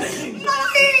yangu,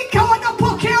 malaika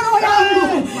wanapokea roho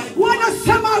yangu.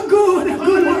 Wanasema good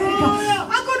work.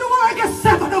 A good work, a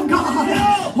servant of God.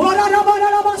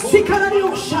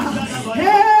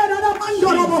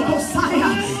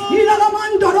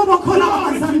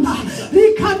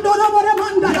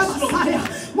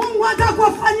 Mungu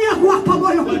atakufanyia kuwapa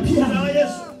moyo mpya.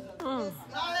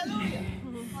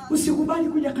 Usikubali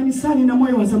kuja kanisani na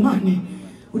moyo wa zamani.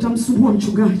 Utamsumbua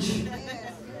mchungaji.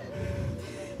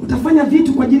 Utafanya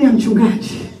vitu kwa ajili ya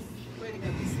mchungaji.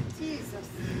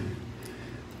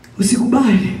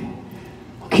 Usikubali.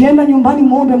 Ukienda nyumbani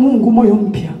muombe Mungu moyo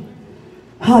mpya.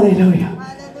 Hallelujah.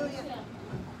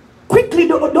 Quickly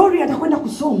Dori atakwenda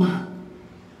kusoma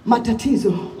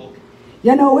matatizo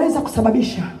yanayoweza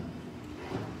kusababisha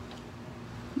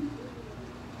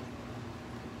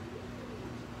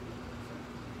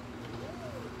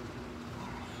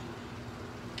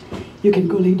You can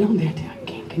go lay down there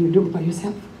again. Can you do it by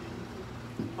yourself?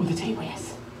 On the table,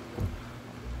 yes.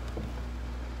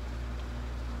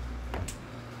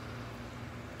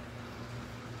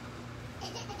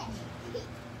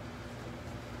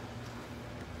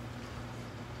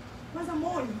 Kwanza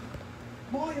moyo.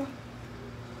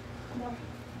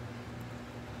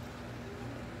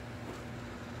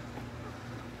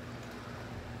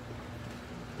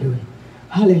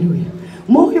 Hallelujah.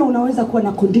 Moyo unaweza kuwa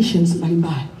na conditions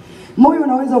mbalimbali. Moyo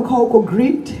unaweza ukawa uko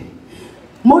grieved.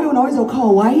 Moyo unaweza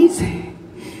ukawa wise.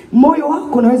 Moyo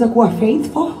wako unaweza kuwa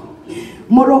faithful.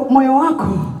 Moyo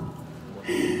wako,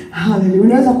 hallelujah,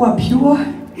 unaweza kuwa pure.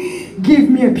 Give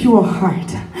me a pure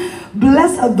heart.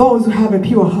 Blessed are those who have a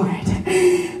pure heart.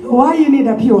 Why you need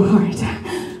a pure heart?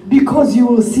 Because you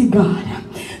will see God.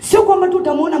 Sio kwamba tu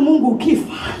utamuona Mungu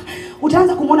ukifa.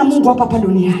 Utaanza kumuona Mungu hapa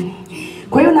duniani.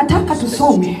 Kwa hiyo nataka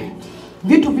tusome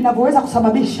vitu vinavyoweza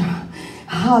kusababisha.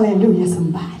 Hallelujah,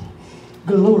 somebody.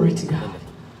 Glory to God.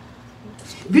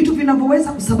 Vitu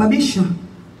vinavyoweza kusababisha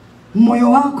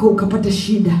moyo wako ukapata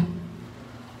shida.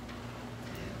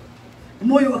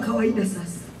 Moyo wa kawaida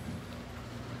sasa.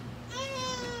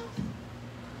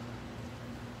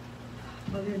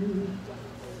 Hallelujah.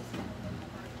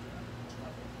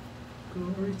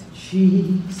 Glory to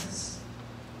Jesus.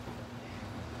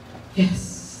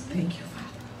 Yes, thank you,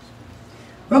 Father.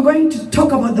 We're going to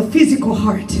talk about the physical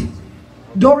heart.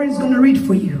 Dory is going to read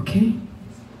for you, okay?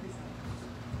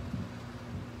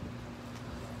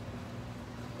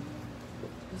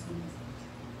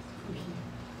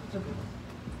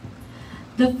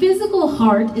 The physical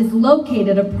heart is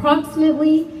located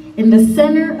approximately in the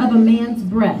center of a man's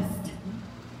breast.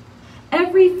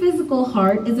 Every physical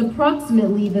heart is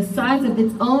approximately the size of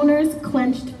its owner's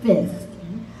clenched fist.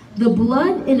 The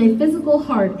blood in a physical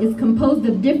heart is composed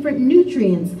of different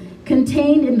nutrients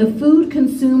contained in the food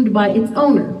consumed by its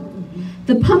owner.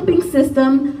 The pumping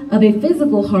system of a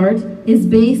physical heart is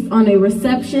based on a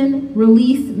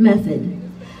reception-release method.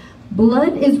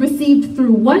 Blood is received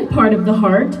through one part of the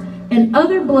heart, and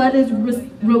other blood is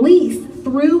released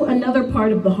through another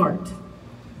part of the heart.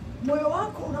 Moyo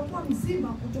wako unakuwa mzima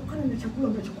kutokana na chakula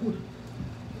unachokula.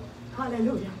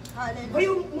 Hallelujah. Kwa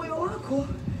hiyo moyo wako,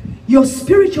 your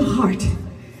spiritual heart,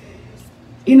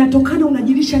 inatokana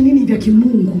unajilisha nini vya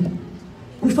kimungu.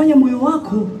 Kufanya moyo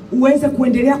wako uweze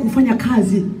kuendelea kufanya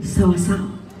kazi sawa sawa.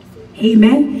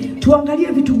 Amen.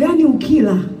 Tuangalie vitu gani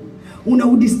ukila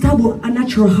unaudisturb a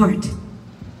natural heart.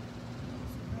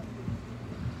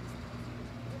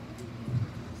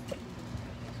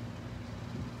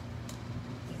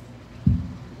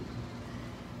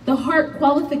 The heart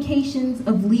qualifications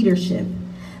of leadership.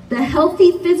 The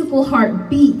healthy physical heart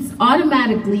beats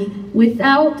automatically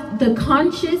without the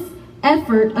conscious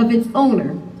effort of its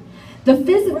owner. The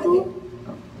physical...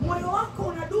 Moyo wako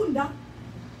unadunda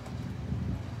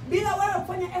bila wewe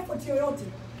kufanya effort yoyote.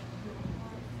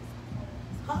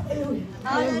 Hallelujah.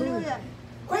 Hallelujah.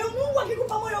 Kwa hiyo Mungu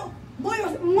akikupa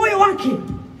moyo wake,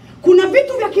 kuna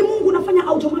vitu vya kimungu unafanya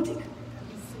automatic.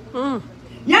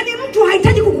 Yaani mtu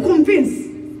hahitaji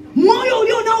kukuconvince. Moyo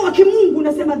ulio nao wa kimungu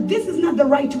unasema this is not the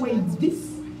right way, this.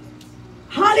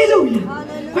 Hallelujah.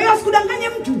 Kwa hiyo asikudanganye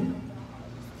mtu.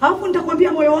 Hapo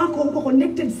nitakwambia moyo wako uko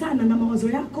connected sana na mawazo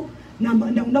yako na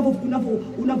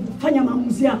unavyofanya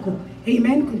maamuzi yako.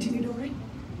 Amen. Continue to read.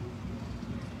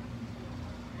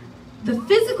 The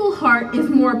physical heart is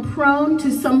more prone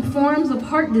to some forms of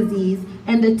heart disease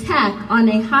and attack on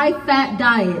a high-fat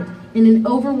diet in an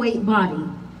overweight body.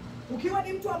 Ukiwa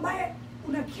ni mtu ambaye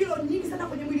una kilo nyingi sana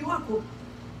kwenye mwili wako,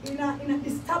 ina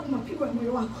disturb mapigo ya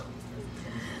moyo wako.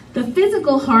 The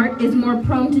physical heart is more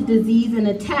prone to disease and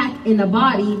attack in a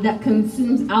body that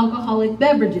consumes alcoholic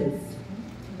beverages.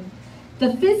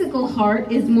 The physical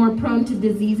heart is more prone to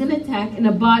disease and attack in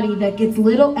a body that gets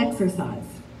little exercise.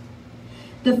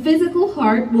 The physical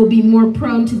heart will be more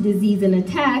prone to disease and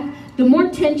attack the more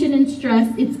tension and stress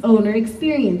its owner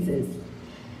experiences.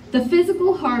 The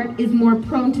physical heart is more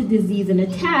prone to disease and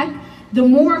attack the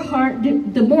more heart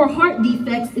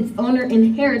defects its owner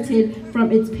inherited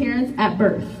from its parents at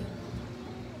birth.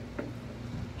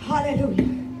 Hallelujah.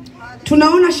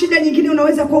 Tunaona shida nyingine,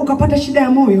 unaweza kuwa ukapata shida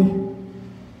ya moyo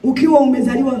ukiwa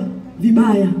umezaliwa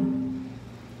vibaya.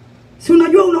 Si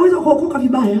unajua unaweza kuokoka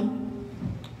vibaya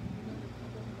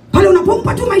pale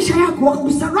unapompa tu maisha yako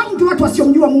wakakusurround watu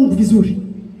wasiomjua Mungu vizuri.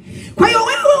 Kwa hiyo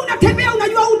wewe unatembea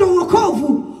unajua huu ndio wokovu,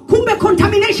 kumbe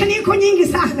contamination iko nyingi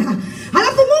sana.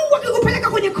 Halafu Mungu akikupeleka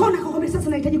kwenye kona akakwambia sasa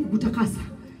nahitaji kukutakasa.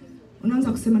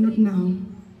 Unaanza kusema not now.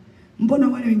 Mbona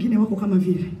wale wengine wako kama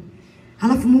vile?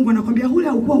 Halafu Mungu anakwambia hule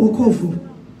haukuwa wokovu.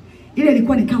 Ile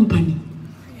ilikuwa ni company.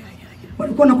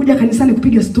 Walikuwa wanakuja kanisani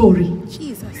kupiga story.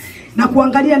 Na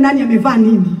kuangalia nani amevaa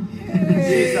nini.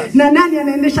 Na nani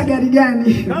anaendesha gari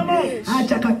gani.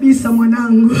 Acha kabisa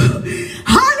mwanangu.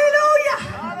 Hallelujah.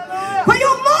 Kwa hiyo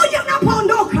mmoja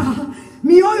unapoondoka,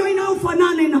 mioyo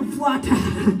inayofanana inafuata.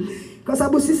 Kwa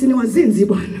sababu sisi ni wazinzi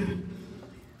Bwana.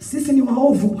 Sisi ni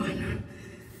waovu Bwana.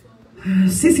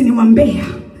 Sisi ni wambea.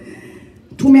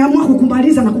 Tumeamua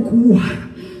kukumbaliza na kukuua.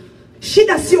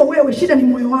 Shida sio wewe, shida ni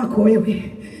moyo wako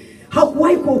wewe.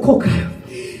 Haukuwahi kuokoka.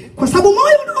 Kwa sababu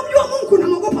moyo unaomjua Mungu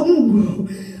unaogopa Mungu.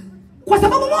 Kwa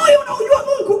sababu moyo unaojua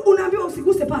Mungu unaambiwa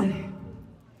usiguse pale.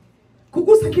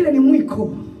 Kugusa kile ni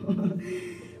mwiko.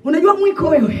 Unajua mwiko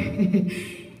wewe?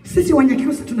 Sisi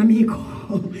Wanyakyusa tuna miiko.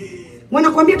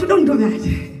 Wanakuambia tu don't do that.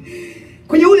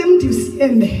 Kwenye ule mti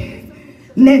usiende.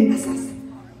 Nenda sasa.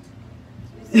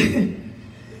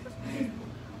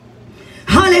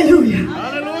 Hallelujah.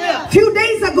 Hallelujah. Few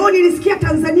days ago nilisikia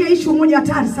Tanzania issue moja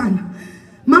hatari sana.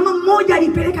 Mama mmoja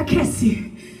alipeleka kesi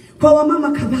kwa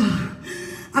wamama kadhaa.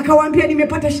 Akawaambia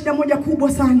nimepata shida moja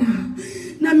kubwa sana.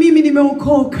 Na mimi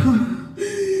nimeokoka.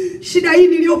 Shida hii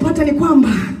niliyopata ni kwamba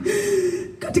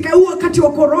katika huu wakati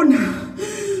wa corona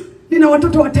nina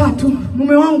watoto watatu.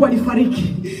 Mume wangu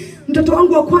alifariki. Mtoto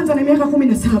wangu wa kwanza ana miaka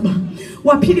 17,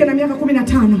 wa pili ana miaka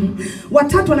 15, wa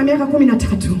tatu ana miaka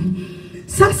 13.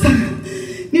 Sasa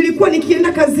nilikuwa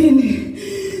nikienda kazini.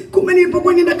 Kumbe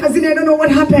nilipokuwa nienda kazini I don't know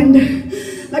what happened.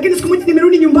 Lakini siku moja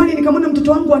nimerudi nyumbani nikamwona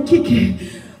mtoto wangu wa kike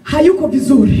hayuko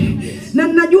vizuri. Na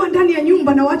ninajua ndani ya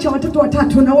nyumba na waacha watoto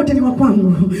watatu na wote ni wa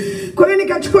kwangu. Kwa hiyo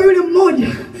nikachukua yule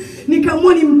mmoja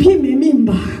nikaamua nimpime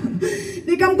mimba.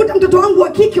 Nikamkuta mtoto wangu wa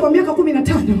kike wa miaka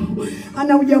 15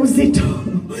 ana ujauzito.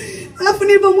 Alafu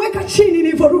nilipomweka chini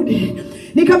niliporudi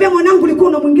nikamwambia mwanangu ulikuwa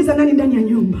unamuingiza nani ndani ya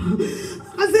nyumba?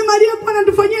 Akasema aliyekuwa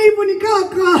anatufanyia hivyo ni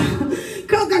kaka.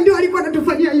 Kaka ndio alikuwa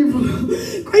anatufanyia hivyo.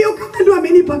 Kwa hiyo kaka ndio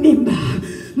amenipa mimba.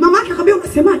 Mama yake akamwambia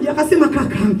unasemaje? Akasema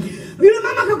kaka. Yule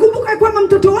mama akakumbuka kwamba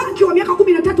mtoto wake wa miaka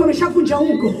 13 ameshavunja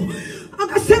ungo.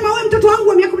 Akasema wewe mtoto wangu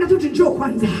wa miaka 13 njoo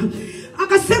kwanza.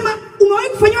 Akasema umewahi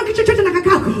kufanywa kitu chochote na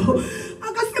kakako?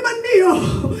 Akasema ndio.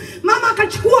 Mama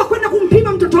akachukua kwenda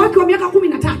kumpima mtoto wake wa miaka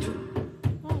 13.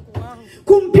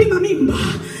 Kumpima mimba.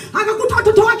 Akakuta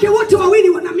watoto wake wote wawili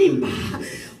wana mimba.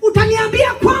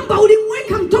 Utaniambia kwamba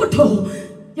ulimweka mtoto.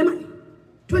 Jamani,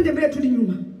 twende mbele turudi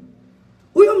nyuma.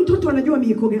 Huyo mtoto anajua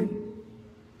miiko gani?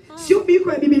 Sio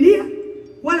miiko ya Biblia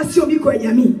wala sio miiko ya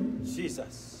jamii. Jesus.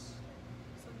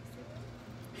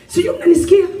 Sio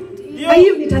mnanisikia? Na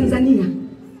hiyo ni Tanzania.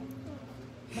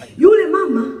 Yule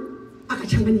mama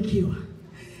akachanganyikiwa.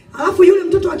 Alafu yule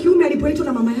mtoto wa kiume alipoitwa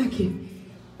na mama yake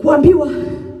kuambiwa,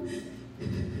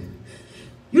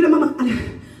 yule mama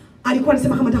alikuwa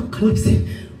anasema kama nataka collapse.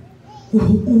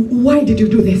 Why did you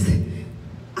do this?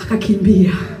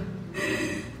 Akakimbia.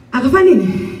 Akafanya nini?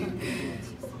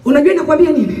 Unajua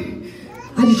nakwambia nini?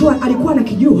 Alikuwa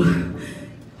anakijua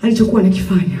alichokuwa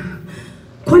anakifanya.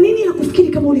 Kwa nini hakufikiri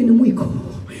kama ule ni mwiko?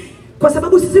 Kwa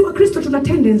sababu sisi wa Kristo tuna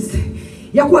tendency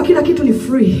ya kuwa kila kitu ni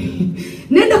free.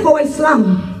 Nenda kwa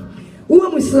Waislamu, uwe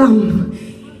Muislamu.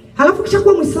 Halafu kisha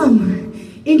kuwa Muislamu,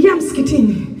 ingia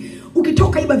msikitini.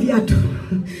 Ukitoka iba viatu.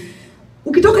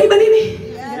 Ukitoka iba nini?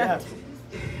 Viatu.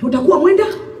 Utakuwa mwenda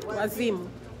wazimu.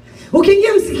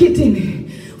 Ukiingia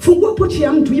msikitini, fungua pochi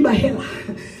ya mtu iba hela.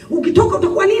 Ukitoka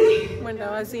utakuwa nini?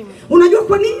 Mwenda wazimu. Unajua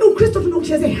kwa nini Ukristo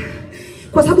tunauchezea?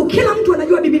 Kwa sababu kila mtu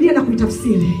anajua Biblia na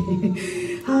kuitafsiri.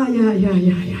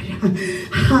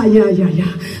 Haya.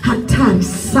 Hatari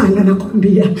sana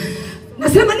nakwambia.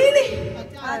 Nasema nini?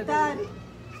 Hatari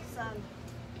sana.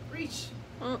 Preach.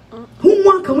 Huu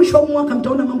mwaka, mwisho wa huu mwaka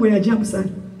mtaona mambo ya ajabu sana.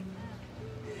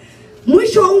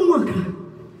 Mwisho wa huu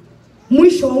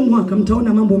mwaka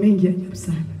mtaona mambo mengi ya ajabu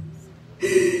sana.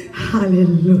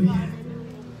 Hallelujah.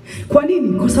 Kwa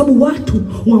nini? Kwa sababu watu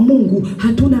wa Mungu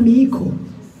hatuna miiko.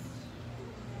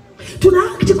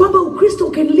 Tunaakti kwamba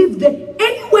Ukristo can live the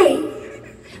anyway.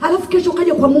 Alafu kesho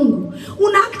kaja kwa Mungu.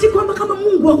 Unaakti kwamba kama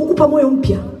Mungu hakukupa moyo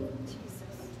mpya.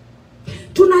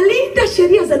 Tunalinda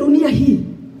sheria za dunia hii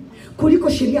kuliko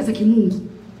sheria za kimungu.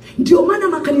 Ndio maana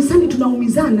makanisani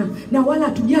tunaumizana na wala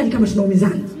hatujali kama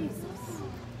tunaumizana.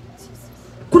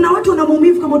 Kuna watu wana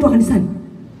maumivu kama watu wa kanisani.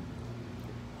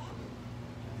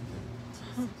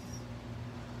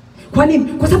 Kwa nini?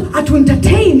 Kwa sababu atu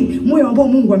entertain moyo ambao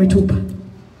Mungu ametupa.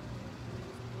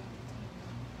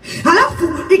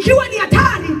 Halafu ikiwa ni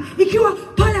hatari, ikiwa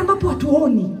pale ambapo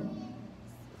hatuoni.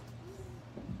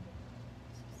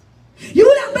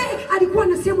 Yule ambaye alikuwa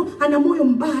anasema ana moyo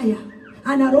mbaya,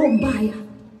 ana roho mbaya,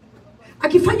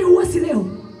 akifanya uasi leo,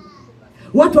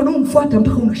 watu wanaomfuata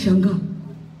mpaka unashangaa.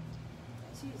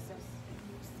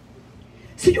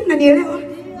 Sijui mnanielewa?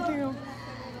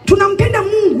 Tunampenda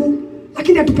Mungu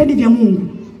lakini hatupendi vya Mungu.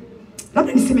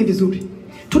 Labda niseme vizuri.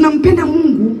 Tunampenda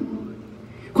Mungu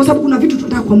kwa sababu kuna vitu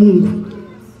tunataka kwa Mungu.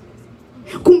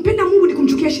 Kumpenda Mungu ni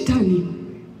kumchukia shetani.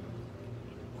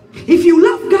 If you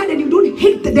love God and you don't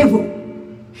hate the devil,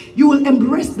 you will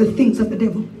embrace the things of the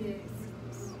devil.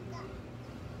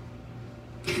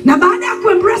 Na baada ya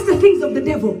ku-embrace the things of the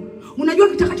devil, unajua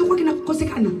kitakachokuwa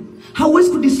kinakosekana.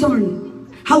 Hauwezi kudiscern.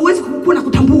 Hauwezi kukuwa na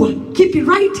kutambua. Keep it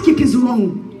right, keep it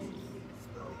wrong.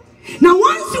 Na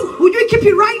once ujue keep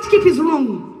it right, keep it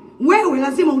wrong, wewe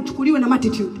lazima uchukuliwe na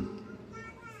attitude.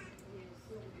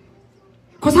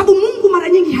 Kwa sababu Mungu mara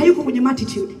nyingi hayuko kwenye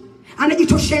attitude.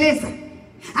 Anajitosheleza.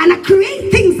 Ana create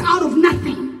things out of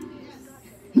nothing.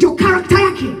 Ndio character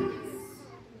yake.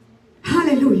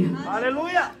 Hallelujah.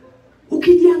 Hallelujah.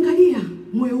 Ukijiangalia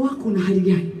moyo wako una hali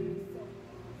gani?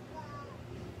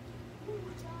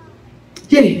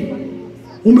 Je,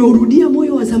 umeurudia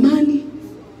moyo wa zamani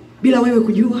bila wewe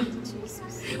kujua?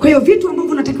 Kwa hiyo vitu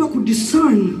ambavyo unatakiwa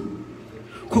kudiscern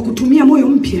kwa kutumia moyo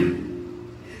mpya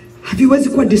haviwezi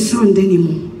kuwa discerned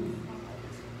anymore.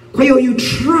 Kwa hiyo you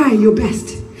try your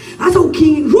best. Hata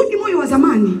ukirudi moyo wa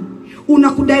zamani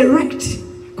unakudirect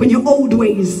kwenye old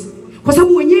ways. Kwa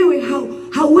sababu wenyewe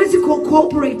hauwezi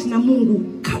cooperate na Mungu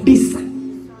kabisa.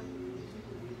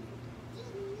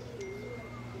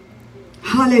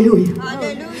 Hallelujah.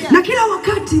 Hallelujah. Na kila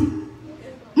wakati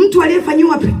mtu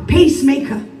aliyefanywa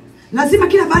pacemaker lazima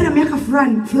kila baada ya miaka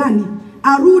fulani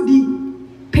arudi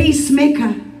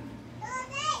pacemaker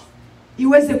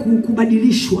iweze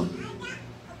kubadilishwa.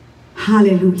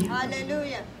 Hallelujah.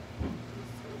 Hallelujah.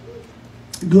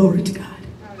 Glory to God.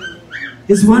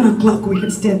 It's 1 o'clock. We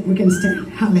can stand.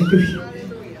 Hallelujah. Hallelujah.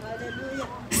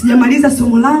 Sijamaliza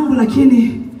somo langu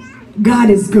lakini God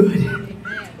is good.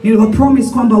 Niliwa promise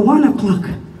kwamba 1 o'clock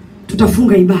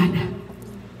tutafunga ibada.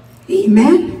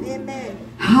 Amen. Amen.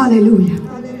 Hallelujah.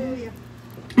 Hallelujah.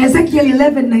 Ezekiel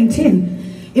 11:19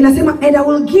 inasema, and I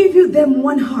will give you them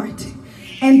one heart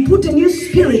and put a new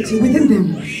spirit within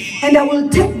them, and I will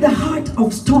take the heart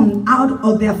of stone out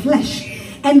of their flesh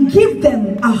and give them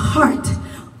a heart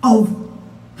of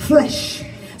flesh.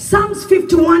 Psalms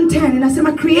 51:10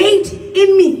 inasema, create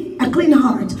in me a clean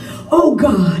heart, O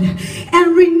God,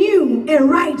 and renew a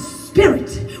right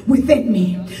spirit within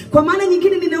me. Kwa maana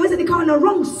nyingine ninaweza nikawa na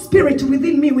wrong spirit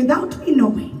within me without me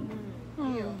knowing.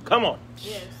 Come on.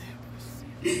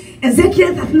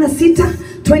 Ezekiel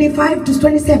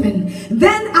 36:25-27.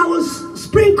 Then I will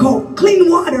sprinkle clean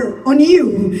water on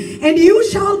you, and you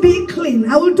shall be clean.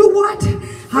 I will do what?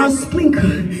 I'll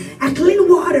sprinkle a clean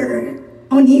water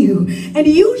on you, and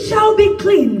you shall be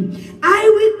clean. I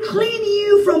will clean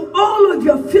you from all of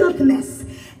your filthiness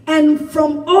and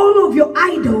from all of your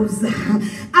idols.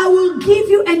 I will give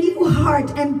you a new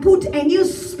heart and put a new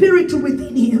spirit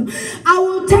within you. I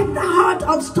will take the heart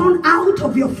of stone out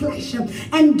of your flesh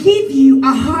and give you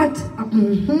a heart.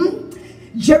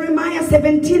 Jeremiah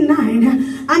 17:9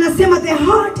 anasema, the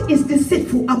heart is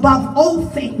deceitful above all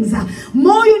things.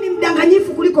 Moyo ni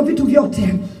mdanganyifu kuliko vitu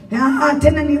vyote.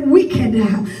 Tena ni wicked.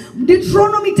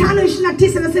 Deuteronomy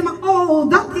 5:29 anasema, oh,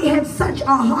 that they had such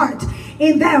a heart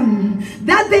in them,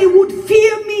 that they would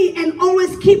fear me and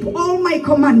always keep all my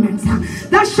commandments.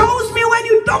 That shows me when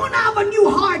you don't have a new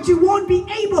heart, you won't be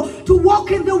able to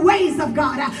walk in the ways of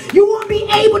God. You won't be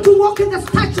able to walk in the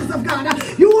statutes of God.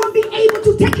 You won't be able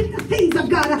to take in the things of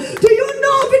God. Do you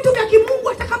know vitu vya kimungu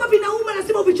hata kama vinauma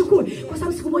lazima uvichukue? Kwa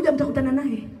sababu siku moja mtakutana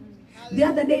naye. The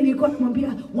other day nilikuwa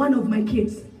namwambia one of my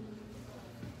kids.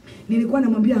 Nilikuwa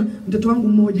namwambia mtoto wangu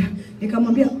mmoja,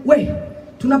 nikamwambia, we,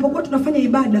 tunapokuwa tunafanya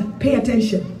ibada, pay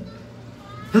attention.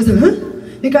 Sasa,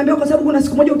 nikamwambia kwa sababu kuna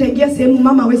siku moja utaingia sehemu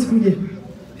mama hawezi kuja.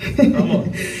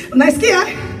 Unasikia?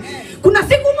 Kuna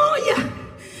siku moja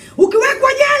ukiwekwa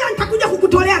jela atakuja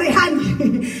kukutolea rehani.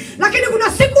 Lakini kuna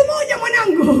siku moja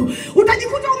mwanangu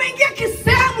utajikuta umeingia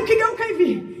kisehemu kigeuka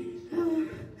hivi.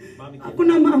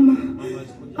 Hakuna mama,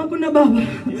 hakuna baba,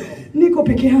 niko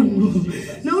peke yangu.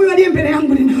 Na huyu aliye mbele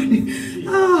yangu ni nani?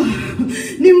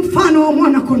 Ni mfano wa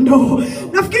mwana kondoo.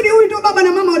 Nafikiri huyu ndio baba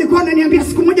na mama walikuwa wananiambia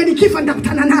siku moja nikifa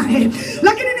nitakutana naye.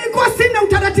 Lakini nilikuwa sina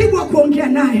utaratibu wa kuongea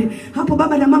naye. Hapo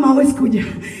baba na mama hawezi kuja.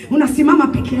 Unasimama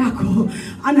peke yako.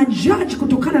 Ana judge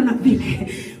kutokana na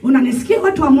vile. Unanisikia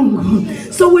watu wa Mungu?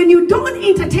 So when you don't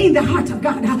entertain the heart of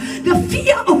God, the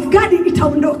fear of God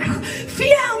itaondoka. Fear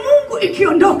ya Mungu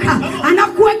ikiondoka,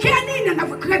 anakuwekea nini?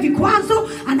 Anakuwekea vikwazo,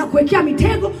 anakuwekea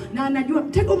mitego, na anajua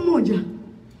mtego mmoja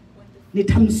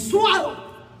nitamswallow.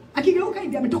 Akigeuka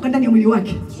hivi ametoka ndani ya mwili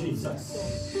wake.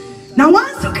 Na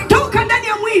once ukitoka ndani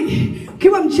ya mwili,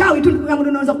 ukiwa mchawi tu yangu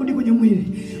unaweza kurudi kwenye mwili.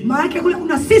 Maana kule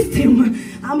kuna system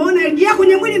ambayo inaingia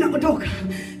kwenye mwili na kutoka.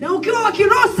 Na ukiwa wa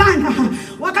kiroho sana,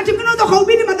 wakati mwingine unaweza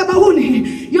kuhubiri madhabahuni,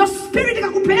 your spirit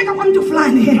ikakupeleka kwa mtu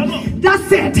fulani.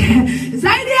 That's it.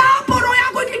 Zaidi ya hapo roho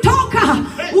yako ikitoka,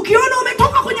 ukiona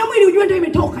umetoka kwenye mwili ujue ndio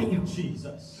imetoka hiyo.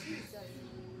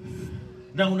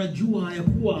 Na unajua ya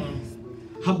kuwa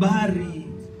habari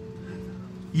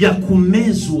ya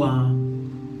kumezwa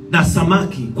na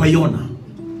samaki kwa Yona,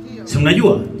 si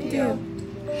mnajua?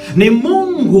 Ni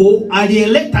Mungu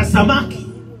aliyeleta samaki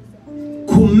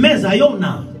kumeza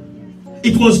Yona.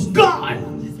 It was God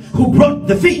who brought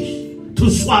the fish to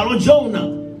swallow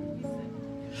Jonah.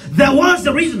 There was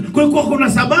a reason. Kulikuwa kuna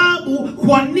sababu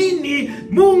kwa nini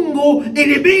Mungu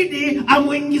ilibidi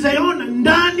amuingize Yona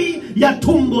ndani ya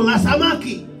tumbo la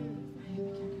samaki.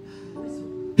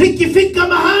 Ikifika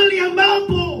mahali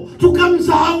ambapo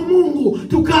tukamsahau Mungu,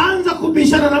 tukaanza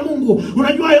kubishana na Mungu.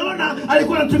 Unajua Yona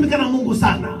alikuwa anatumika na Mungu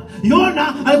sana.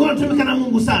 Yona alikuwa anatumika na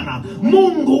Mungu sana.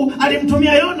 Mungu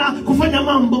alimtumia Yona kufanya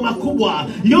mambo makubwa.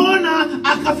 Yona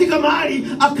akafika mahali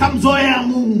akamzoea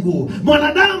Mungu.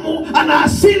 Mwanadamu ana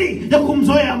asili ya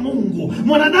kumzoea Mungu.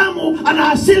 Mwanadamu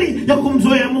ana asili ya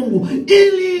kumzoea Mungu.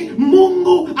 Ili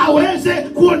Mungu aweze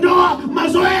kuondoa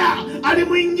mazoea,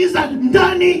 alimuingiza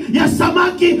ndani ya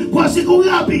samaki kwa siku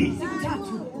ngapi?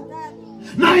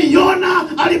 Na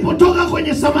Yona alipotoka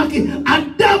kwenye samaki,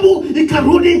 adabu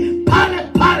ikarudi pale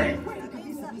pale.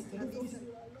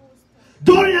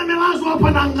 Doni amelazwa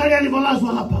hapa na angalia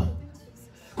alivyolazwa hapa.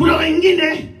 Kuna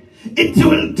wengine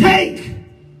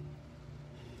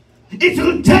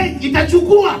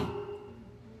itachukua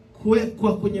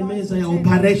kuwekwa kwenye meza ya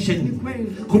operation,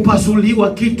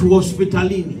 kupasuliwa kitu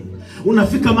hospitalini.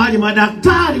 Unafika mahali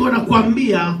madaktari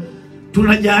wanakuambia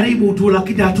tunajaribu tu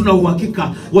lakini hatuna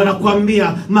uhakika.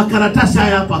 Wanakuambia makaratasi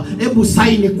haya hapa, hebu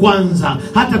saini kwanza,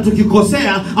 hata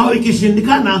tukikosea au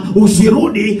ikishindikana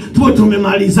usirudi, tuwe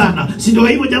tumemalizana. Si ndio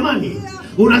hivyo jamani?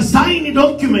 Una sign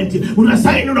document, una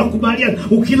sign, unakubaliana.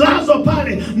 Ukilazwa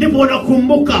pale ndipo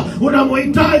unakumbuka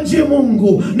unamhitaji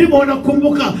Mungu, ndipo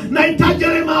unakumbuka nahitaji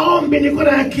ile maombi niko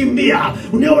nayakimbia.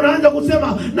 Ndio unaanza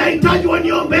kusema nahitaji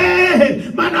waniombee,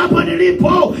 maana hapa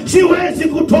nilipo siwezi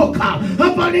kutoka.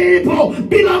 Hapa nilipo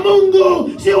bila Mungu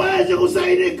siwezi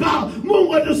kusaidika.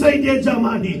 Mungu atusaidie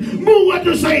jamani. Mungu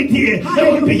atusaidie.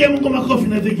 Hebu pige Mungu makofi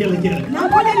na vigelegele. Na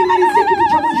ngoja nimalizie kitu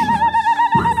cha mwisho.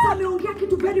 Pastor ameongea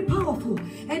kitu very powerful,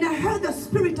 and I heard the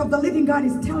Spirit of the living God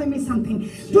is telling me something.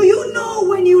 Do you know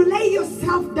when you lay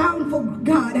yourself down for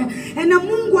God and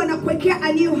Mungu anakuwekea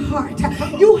a new heart,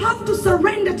 you have to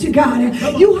surrender to God.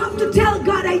 You have to tell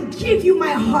God, I give you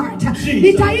my heart.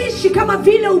 Nitaishi kama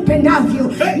vile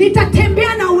upendavyo.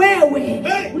 Nitatembea na wewe.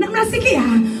 Unasikia?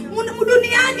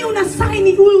 Duniani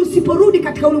unasaini ule usiporudi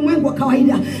katika ulimwengu wa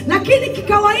kawaida, lakini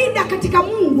kikawaida katika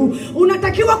Mungu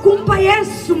unatakiwa kumpa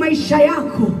Yesu maisha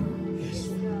yako.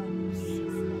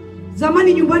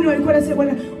 Zamani nyumbani walikuwa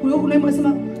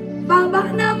wanasema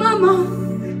baba na mama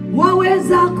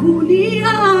waweza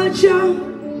kuniacha,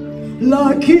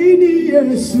 lakini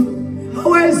Yesu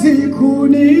hawezi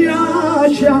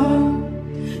kuniacha.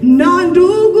 Na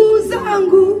ndugu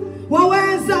zangu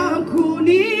waweza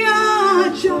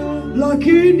kuniacha,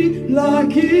 lakini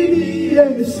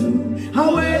Yesu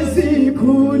hawezi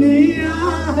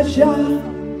kuniacha.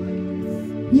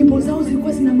 Nyimbo zao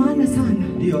zilikuwa zina maana sana.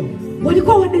 Ndio.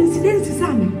 Walikuwa wa dance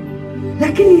sana.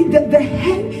 Lakini the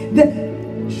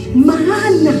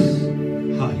maana.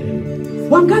 Hali.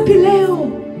 Wangapi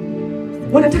leo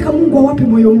wanataka Mungu awape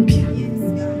moyo mpya?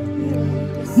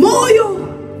 Moyo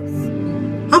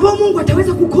ambao Mungu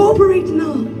ataweza kucooperate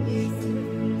nao.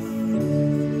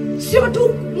 Sio tu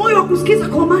moyo wa kusikiza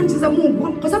commands za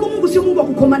Mungu, kwa sababu Mungu sio Mungu wa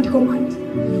kucommand.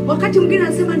 Wakati mwingine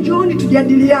anasema njooni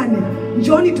tujadiliane,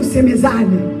 njooni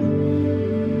tusemezane.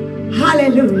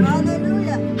 Hallelujah.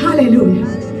 Hallelujah.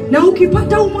 Na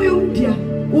ukipata moyo mpya,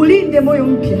 ulinde moyo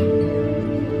mpya.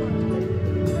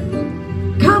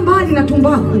 Kaa mbali na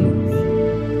tumbaku.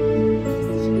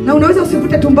 Na unaweza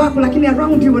usivute tumbaku, lakini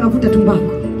around you wanavuta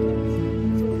tumbaku.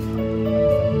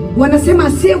 Wanasema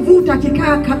asiyevuta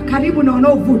akikaa karibu na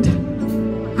wanaovuta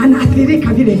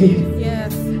anaathirika vile vile.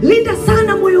 Yes. Linda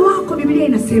sana moyo wako, Biblia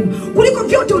inasema, kuliko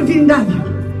vyote ulivindavyo.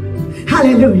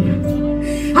 Haleluya.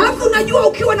 Halafu unajua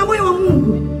ukiwa na moyo wa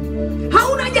Mungu,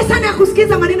 hauna haja sana ya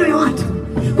kusikiza maneno ya watu.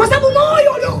 Kwa sababu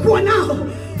moyo uliokuwa nao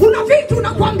una vitu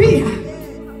unakwambia.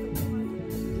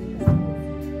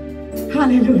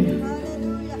 Haleluya.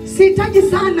 Sihitaji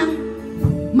sana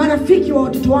marafiki wa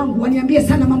watoto wangu waniambie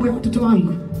sana mambo ya watoto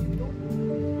wangu.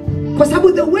 Kwa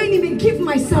sababu the way nime give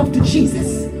myself to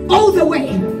Jesus all the way,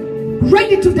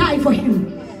 ready to die for him,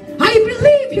 I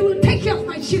believe he will take care of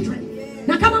my children.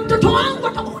 Na kama mtoto wangu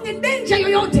atakuwa kwenye danger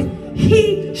yoyote,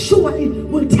 he surely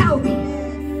will tell me.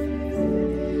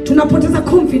 Tunapoteza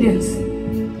confidence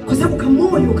kwa sababu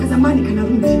kamoyo kazamani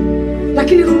kanarudi.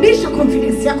 Lakini rudisha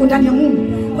confidence yako ndani ya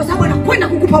Mungu, kwa sababu anakwenda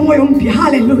kukupa moyo mpya.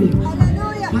 Hallelujah.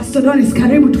 Pastor Donis,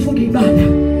 karibu tufunge ibada.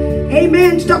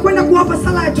 Amen. Tutakwenda kuwapa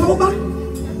sala ya toba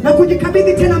na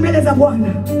kujikabidhi tena mbele za Bwana.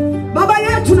 Baba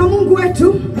yetu na Mungu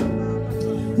wetu,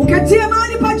 ukatie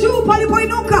mahali pa juu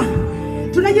palipoinuka,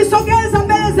 tunajisogeza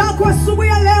mbele zako asubuhi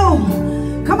ya leo.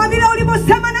 Kama vile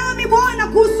ulivyosema nami Bwana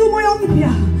kuhusu moyo mpya,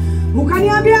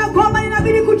 ukaniambia kwamba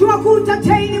inabidi kujua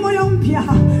kuutateini moyo mpya.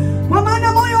 Kwa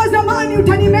maana moyo wa zamani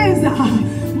utanimeza,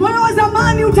 moyo wa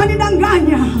zamani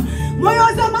utanidanganya, moyo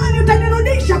wa zamani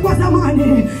utanirudisha kwa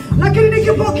zamani. Lakini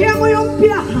nikipokea moyo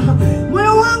mpya,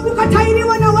 moyo wangu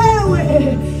katainiwa na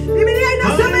wewe. Biblia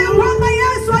inasema ya kwamba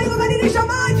Yesu alibadilisha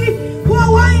maji kuwa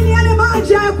waini, yale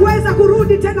maji hayakuweza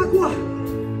kurudi tena kuwa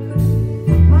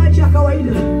maji ya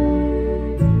kawaida.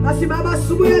 Basi Baba,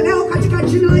 asubuhi ya leo katika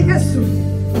jina la Yesu,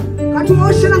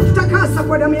 katuoshe na kutakasa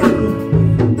kwa damu yako.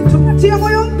 Tupatie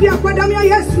moyo mpya kwa damu ya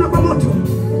Yesu na kwa moto.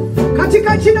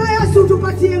 Katika jina la Yesu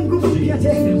tupatie nguvu mpya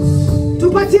tena.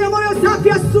 Tupatie moyo safi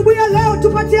asubuhi ya leo,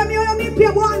 tupatie mioyo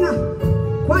mipya Bwana.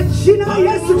 Kwa jina la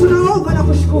Yesu tunaomba na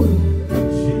kushukuru.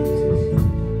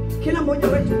 Kila mmoja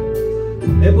wetu,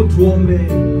 hebu tuombe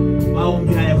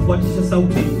maombi haya, fuatisha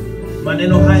sauti.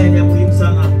 Maneno haya ni muhimu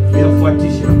sana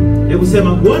kuyafuatisha. Hebu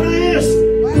sema, Bwana Yesu,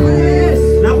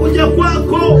 nakuja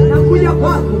kwako. Nakuja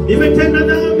kwako. Nimetenda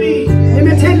dhambi.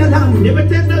 Nimetenda dhambi.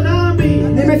 Nimetenda dhambi.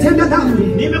 Nimetenda dhambi.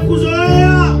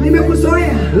 Nimekuzoea.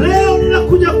 Nimekuzoea. Leo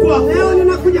ninakuja kwako. Leo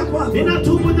ninakuja kwako.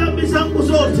 Ninatubu dhambi zangu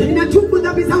zote. Ninatubu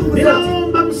dhambi zangu zote.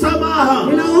 Ninaomba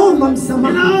msamaha. Ninaomba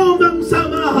msamaha. Ninaomba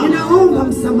msamaha. Ninaomba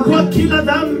msamaha. Kwa kila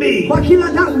dhambi. Kwa kila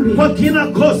dhambi. Kwa kila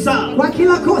kosa. Kwa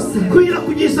kila kosa. Bila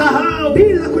kujisahau.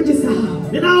 Bila kujisahau.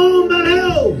 Ninaomba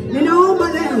leo. Ninaomba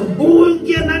leo.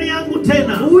 Uingie ndani yangu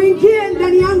tena. Uingie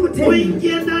ndani yangu tena.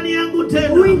 Uingie ndani yangu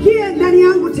tena. Uingie ndani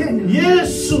yangu tena.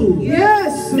 Yesu.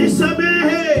 Yesu.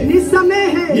 Nisamehe.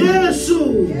 Nisamehe. Yesu.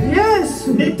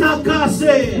 Yesu.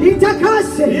 Nitakase.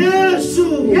 Nitakase. Yesu.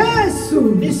 Yesu.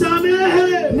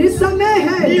 Nisamehe.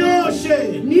 Nisamehe.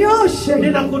 Nioshe. Nioshe.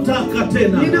 Ninakutaka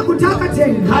tena. Ninakutaka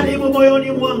tena. Karibu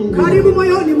moyoni mwangu. Karibu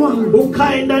moyoni mwangu.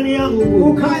 Ukae ndani yangu.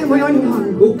 Ukae moyoni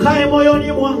mwangu. Ukae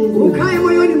moyoni mwangu. Ukae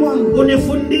moyoni mwangu.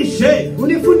 Unifundishe.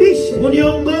 Unifundishe.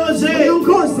 Uniongoze.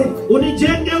 Uniongoze.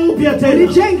 Unijenge upya tena.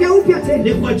 Unijenge upya tena.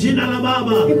 Ni kwa jina la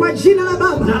Baba. Ni kwa jina la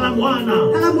Baba. Na la Mwana.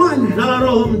 Na la Mwana. Na la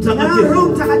Roho Mtakatifu. Na la Roho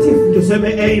Mtakatifu. Tuseme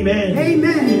amen.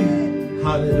 Amen.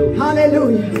 Hallelujah.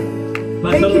 Hallelujah.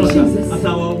 Thank you, Jesus.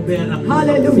 Atawaombea na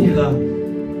Hallelujah.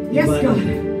 Yes,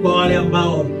 God. Kwa wale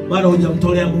ambao bado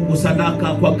hujamtolea Mungu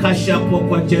sadaka kwa cash hapo,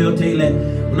 kwa njia yote ile,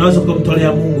 unaweza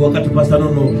kumtolea Mungu wakati Pastor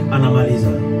Nnunu anamaliza.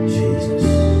 Jesus.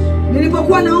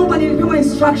 Nilipokuwa naomba nilipewa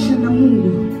instruction na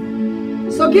Mungu.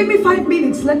 So give me 5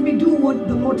 minutes, let me do what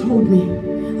the Lord told me.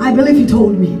 I believe he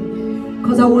told me,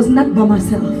 because I was not by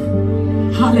myself.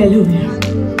 Hallelujah.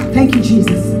 Thank you,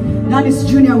 Jesus. Dennis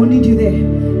Jr., I will need you there.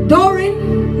 Dorin,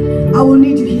 I will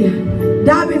need you here.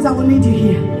 Davids, I will need you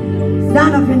here.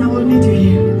 Donovan, I will need you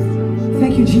here.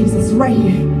 Thank you, Jesus. Right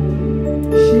here.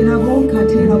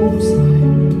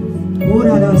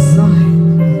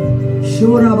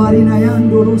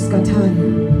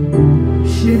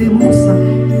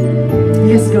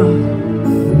 Yes, God.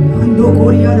 Ando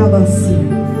Koryara Basi.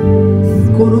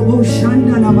 Korobo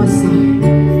Shanda Namasai.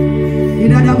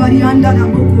 Irada Marianda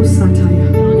Naboko Sataya.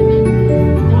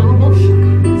 Korobo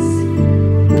Shakabasi.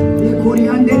 Le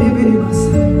Koryande Lebere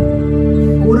Basai.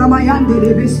 Koramayande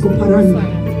Lebesko Paranda.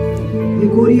 Le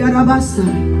Koryara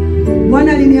Basai.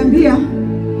 Bwana aliniambia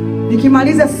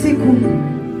nikimaliza siku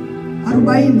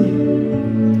 40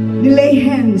 ni lay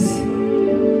hands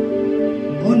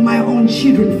on my own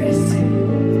children first.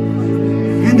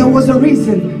 And there was a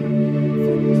reason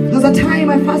was a time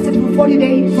I fasted for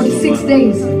 46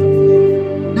 days.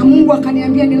 Na Mungu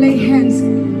akaniambia ni lay hands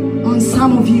on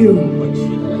some of you.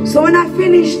 So when I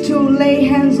finished to lay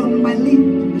hands on my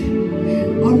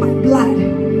on my blood,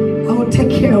 I will take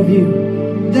care of you.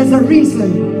 There's a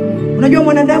reason. Unajua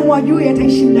mwanadamu ajui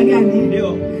ataishi muda gani.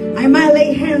 I might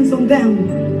lay hands on them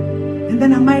and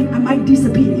then I might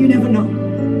disappear. You never know.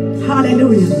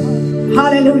 Hallelujah.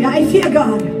 Hallelujah. I fear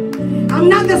God. I'm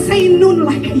not the same Nnunu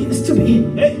like I used to be.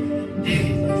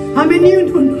 I'm a new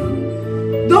Nnunu.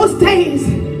 Those days,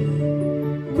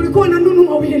 kulikuwa na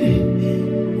Nnunu wawili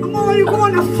ambao walikuwa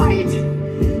na fight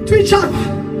to each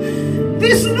other.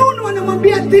 This Nnunu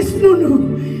anamwambia this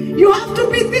Nnunu, you have to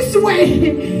be this way,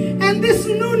 and this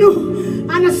Nnunu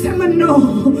anasema no.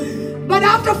 But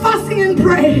after fasting and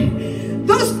pray,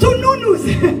 those two Nnunus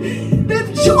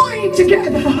they've joined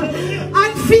together.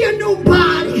 I fear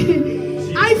nobody.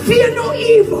 I fear no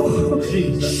evil.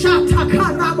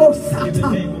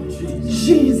 Shatakarabosata.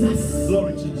 Jesus.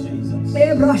 Glory to Jesus.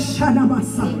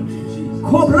 Ebrashanamasa.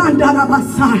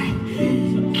 Kobrandarabasai.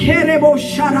 Kerebo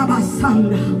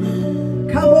sharabasanda.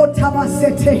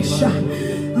 Kamotabasetesha.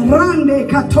 Rande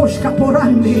katoshka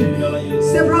porande.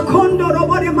 Sebrakondo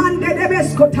robore mande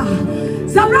debeskota.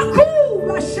 Zabraku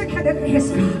basheke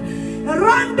debeska.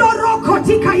 Rando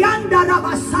rokotika yanda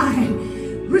rabasai.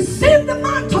 Receive the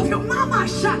mantle of your mama,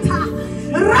 Shata.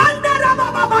 Randa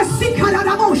Baba Sikara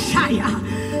Raboshaya.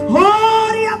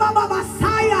 Horia Baba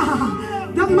Basaya.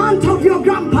 The mantle of your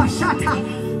grandpa, Shata.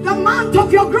 The mantle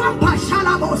of your grandpa,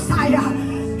 Shalabosaya.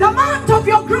 The mantle of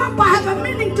your grandpa has a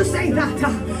meaning to say that.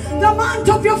 The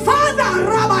mantle of your father,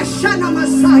 Rabashana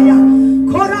Messiah.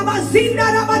 Korabazinda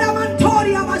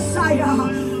Rabadamantoria Messiah.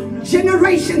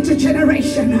 Generation to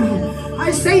generation.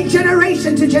 I say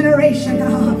generation to generation.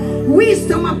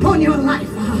 Wisdom upon your life.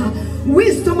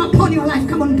 Wisdom upon your life.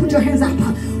 Come on, put your hands up.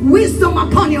 Wisdom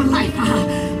upon your life.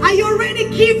 I already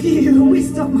give you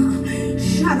wisdom.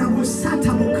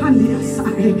 Sharabosata Bokandia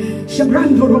Sai.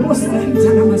 Shabrando Robosa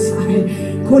Masai.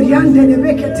 Koriande de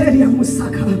Beketeria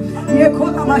Musaka.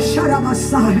 Yekola Bashara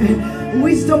Masai.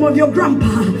 Wisdom of your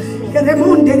grandpa. Lose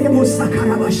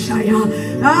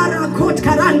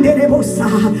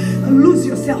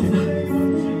yourself.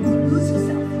 Lose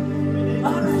yourself.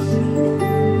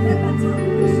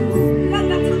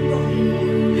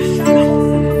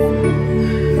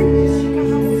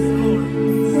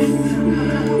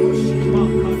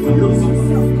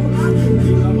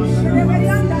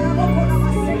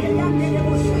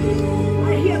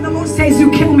 I hear the Lord says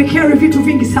you can't carry vitu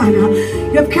vingi sana.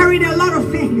 You have carried a lot of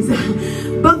things.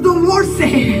 But the Lord said,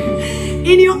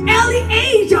 in your early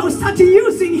age, I will start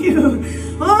using you.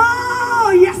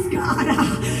 Oh, yes, God.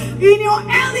 In your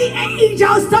early age,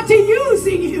 I will start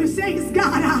using you, says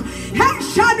God.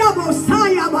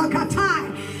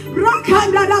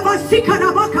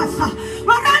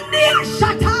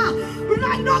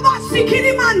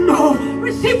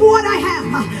 Receive what I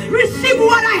have. Receive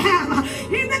what I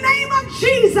have. In the name of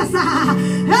Jesus.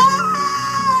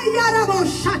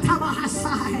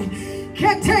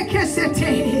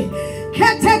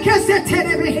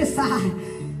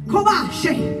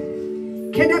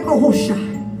 Kedebohosha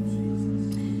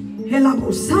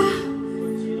Helabosa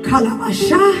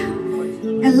Kalabasha.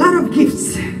 A lot of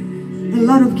gifts. A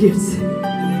lot of gifts.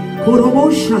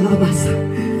 Korobosha Labasa.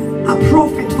 A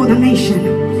prophet for the nation.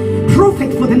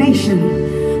 Prophet for the nation.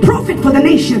 Prophet for the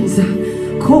nations.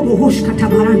 Kobohoshka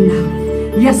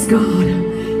Tabaranda. Yes, God.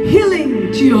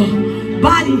 Healing to your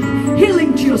body.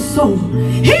 Healing to your soul.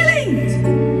 Healing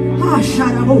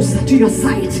to your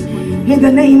sight. In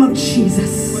the name of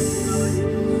Jesus.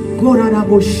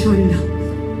 Goraraboshanda.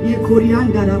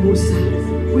 Yekorianda Rabosa.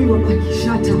 We were back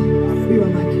Shata. We were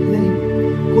back.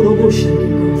 Korobosha.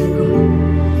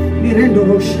 Mirendo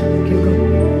Rosha.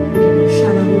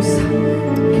 Sharabosa.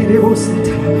 Kerebosa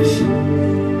Tarabasha.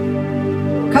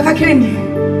 Kakakeni.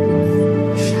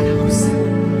 Sharabosa.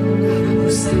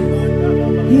 Karabosa.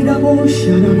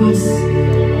 Hirabosha Rabas.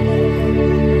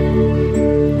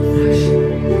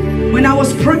 When I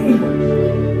was praying,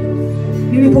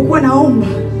 nilipokuwa naomba,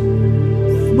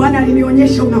 Bwana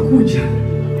alinionyesha unakuja.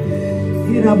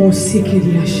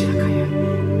 Irabosikiri ashakaya.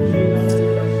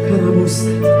 Karabosa.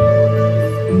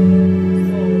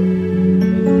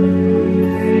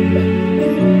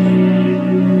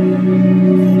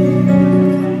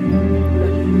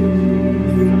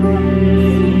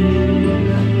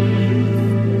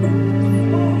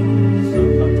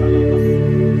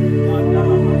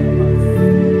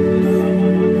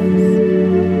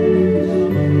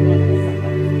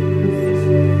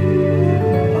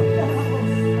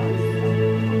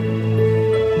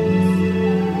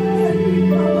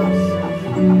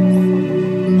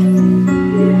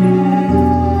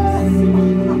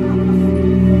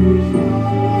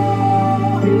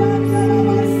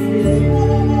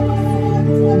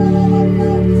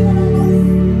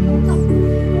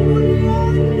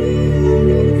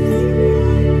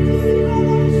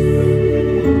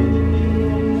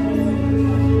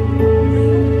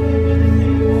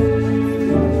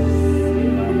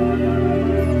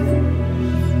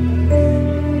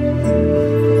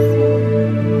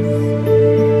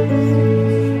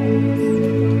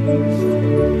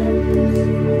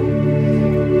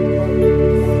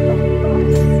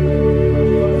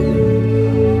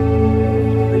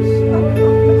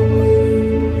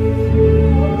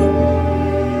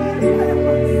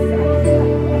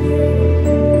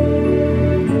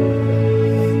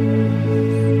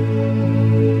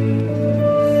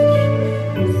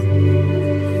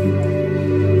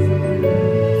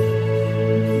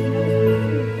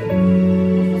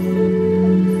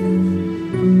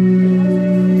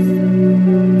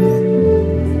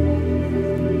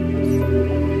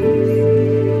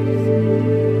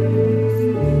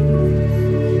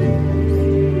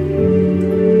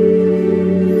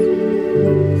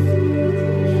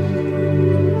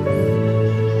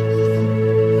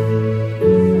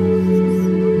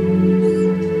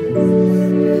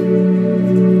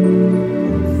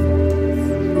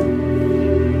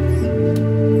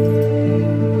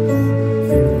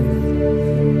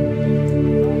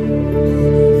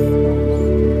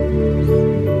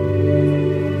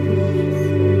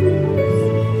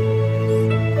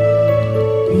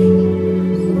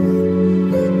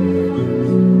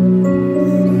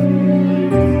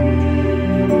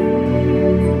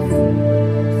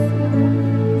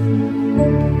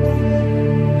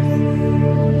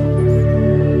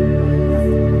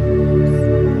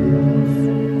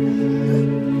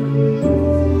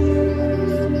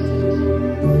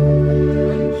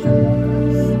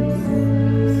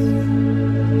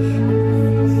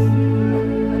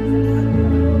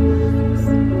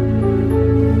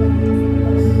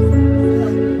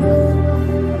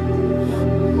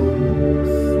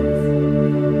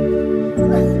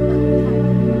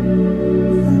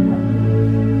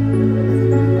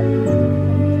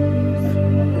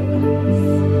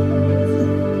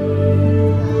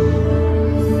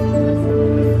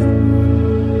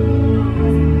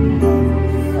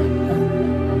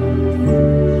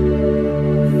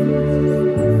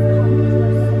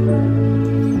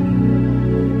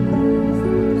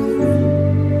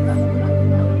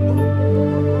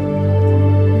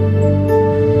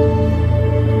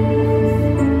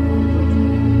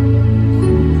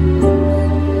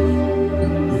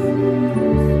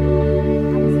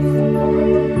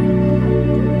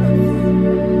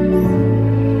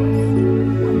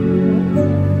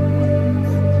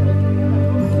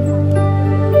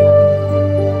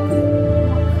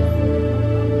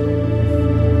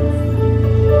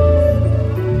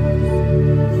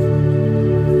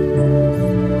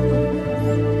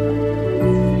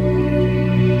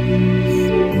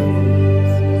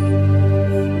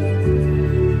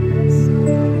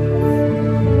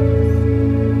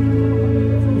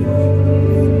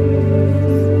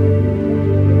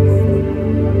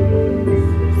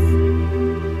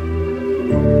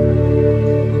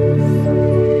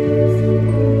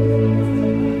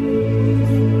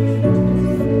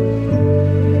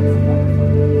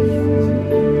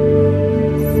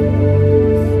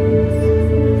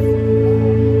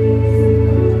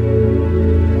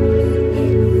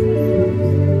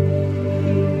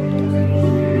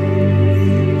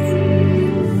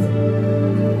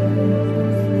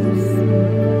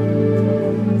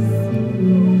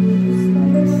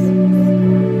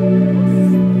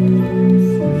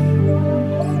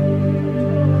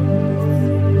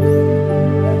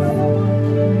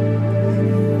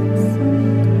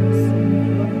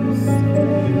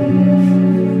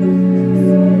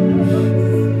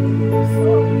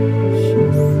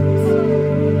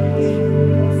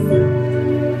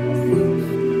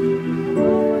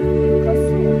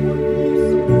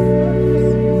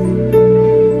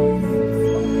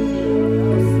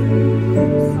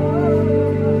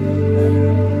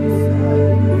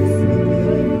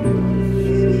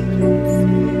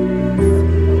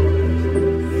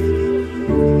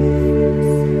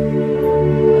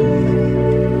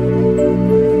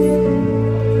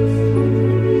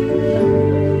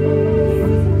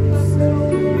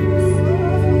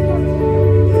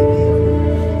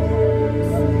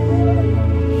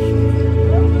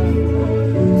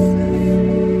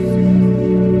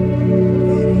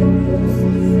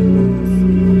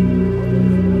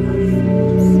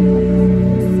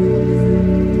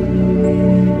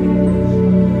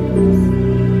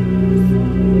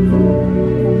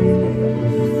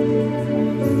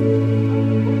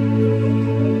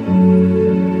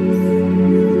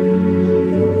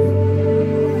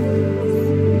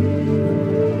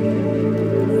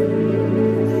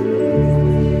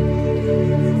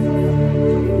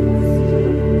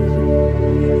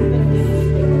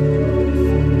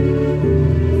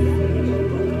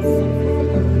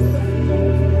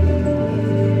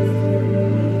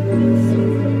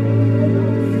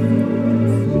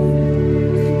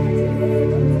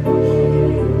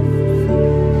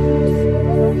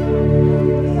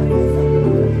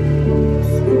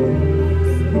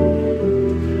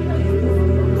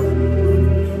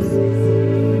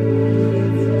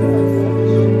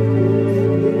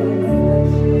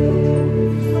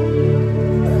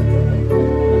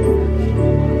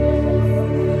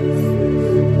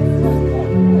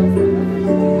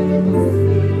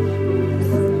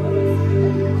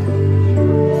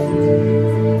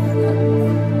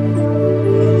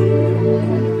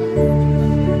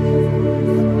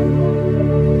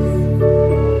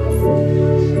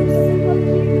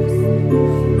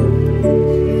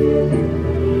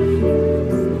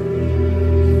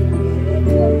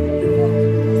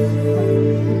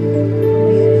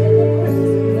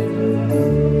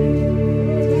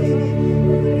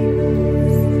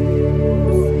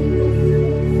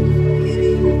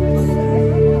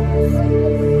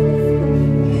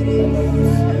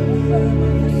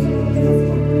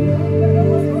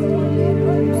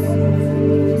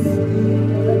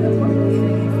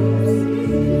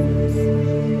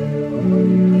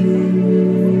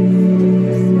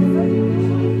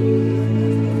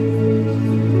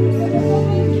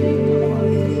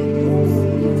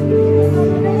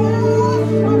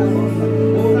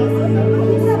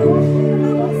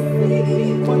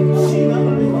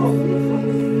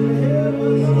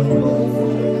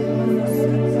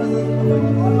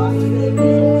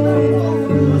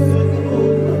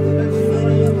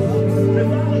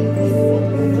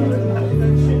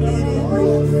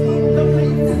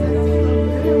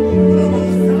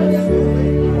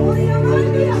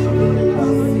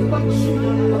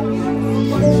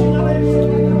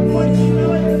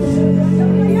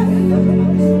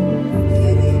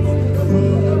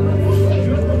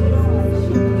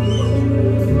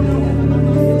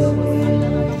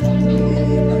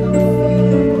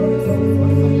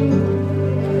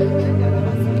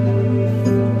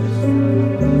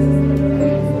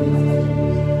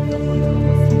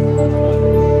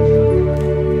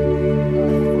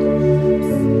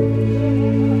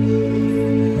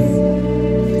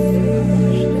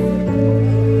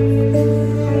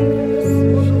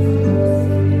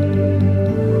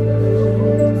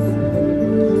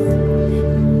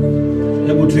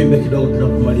 tuimbe kidogo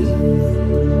tunapomaliza.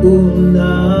 Unaweza.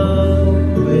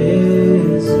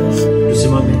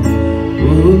 Tusimame.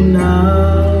 Unaweza.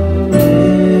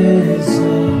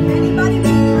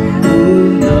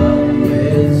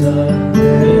 Unaweza.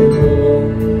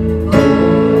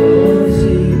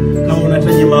 Kama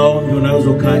unahitaji maombi unaweza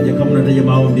ukaja. Kama unahitaji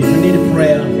maombi, you need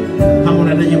prayer. Kama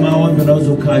unahitaji maombi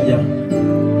unaweza ukaja.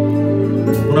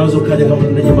 Unaweza ukaja kama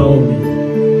unahitaji maombi.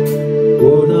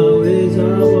 Unaweza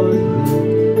Bwana.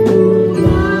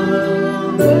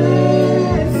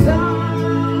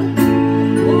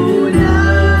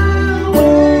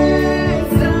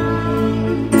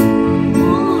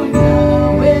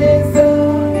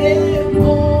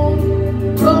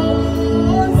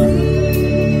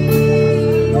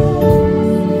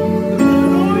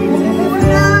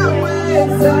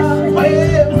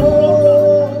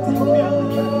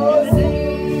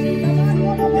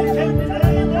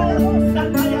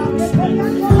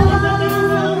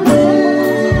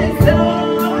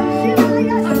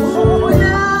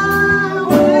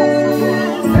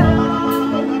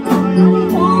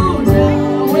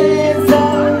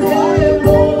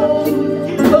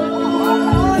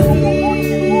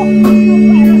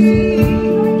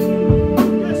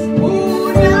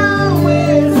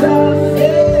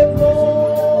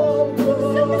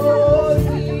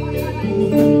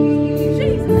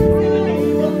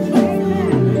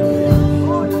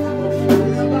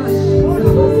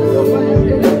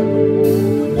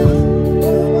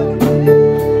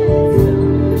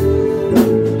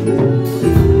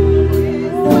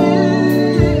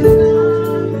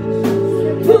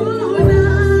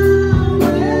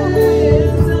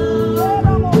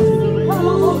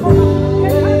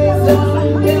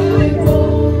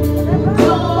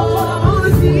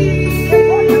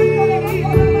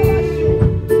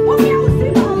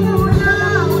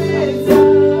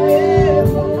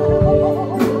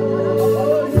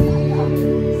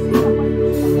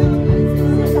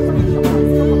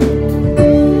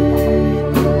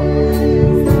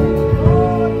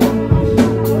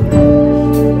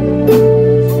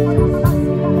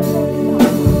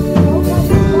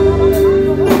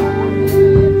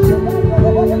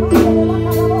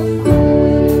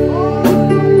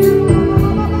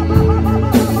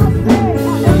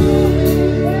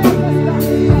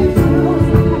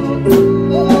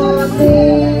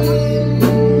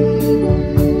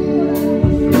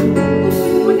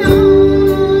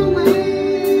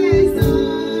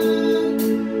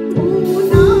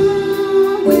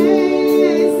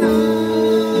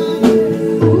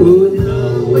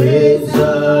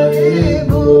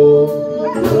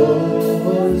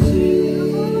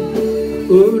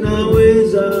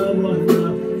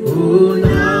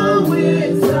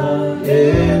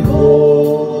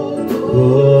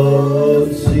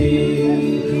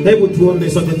 tuombe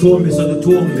sote,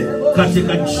 tuombe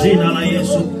katika jina la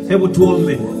Yesu. Hebu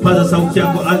tuombe, paza sauti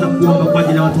yako, anza kuomba kwa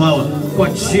ajili ya watu hawa kwa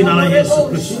jina la Yesu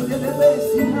Kristo.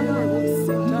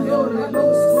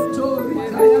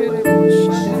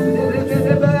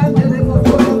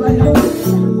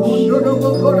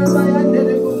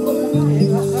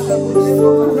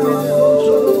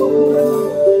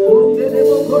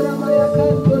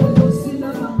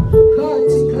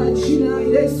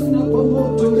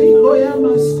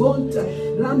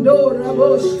 Randora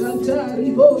bosh kantari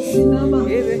bosh nama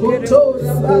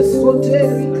kotora bas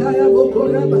koteri kaya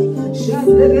bokoraba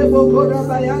shandere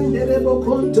bokoraba yandere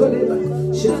bokontoreba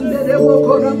shandere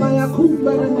bokoraba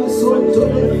yakumba na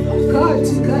masontore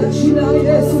katika jina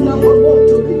Yesu na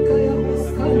pomoto kaya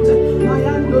maskanta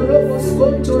mayando robo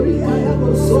skontori kaya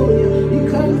bosoya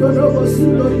ikando robo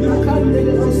sindori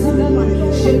makandere bosinama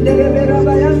shendere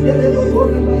beraba yandere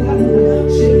bokoraba yanda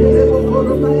shendere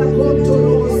bokoraba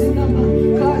yakontoro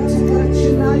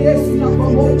Yesu na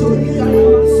pomoto nika na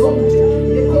masonte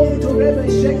Yekonto rebe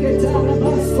sheketa na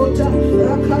baskota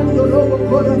Rakando robo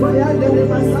kora mayande le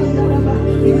basanda raba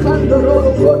Ikando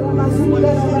robo kora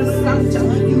mazunda na baskanta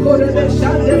Ikorebe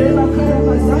shande le bakara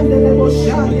mazande le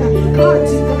boshaya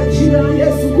Katika jina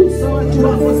Yesu kusa watu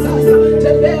wako sasa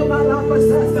Tembea malapa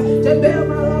sasa Tembea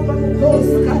malapa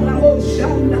mukosa kana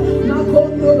boshanda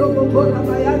Makondo robo kora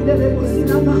mayande le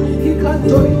bosinama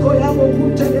Ikanto riko ya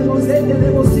mokute le mozende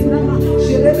le bosinama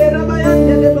Sherebera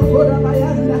bayande le bokora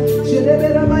bayanda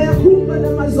Sherebera bayakumba na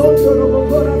mazondo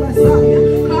robokora basaya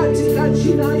katika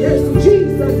jina Yesu.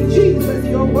 Jesus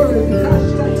your word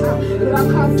kashkata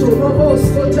rakato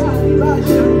roboskota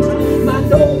ribashanta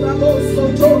mandora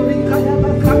boskotori kaya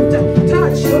bakanta.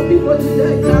 Touch your people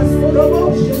today kasko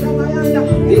roboshe na bayanda.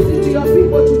 Visit your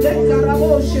people today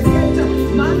karaboshe keta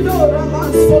mandora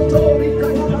baskotori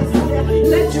kaya basaya.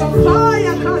 Let your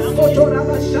fire kaskotora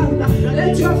bashanda.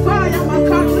 Let your fire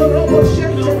makando roboshe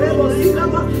rebo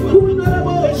sinama kuno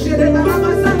roboshe reba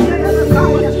basaya ya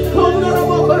kaya kuno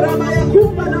robokora maya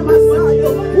kumba na masaya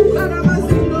ukara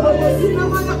sindo robosina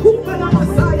maya kumba na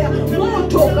masaya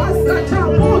moto gaskata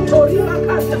moto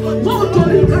rikata moto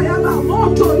rikayaba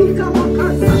moto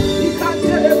rikamakasa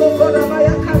ikatere bokora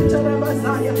maya kanta na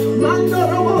masaya mando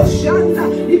roboshanda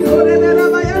ikorera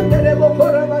maya ndere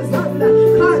bokora bazanda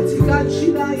katika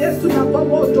jina Yesu na kwa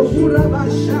moto kura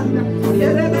bashanda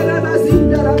yerebera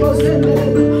bazinda rabosendere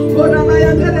kora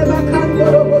maya ndere bakando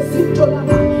robosito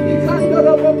na ikando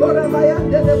robokora maya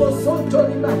ndere bosonto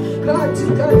riba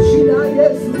katika jina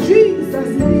Yesu.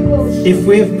 Jesus. If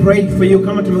we have prayed for you,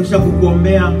 kama tumesha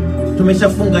kukuombea,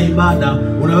 tumeshafunga ibada,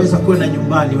 unaweza kwenda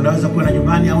nyumbani,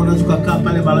 au unaweza kukaa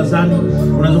pale barazani,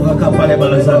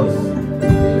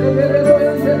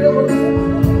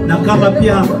 Na kama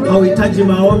pia hauhitaji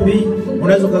maombi,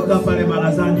 unaweza kukaa pale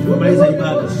barazani kumaliza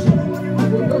ibada.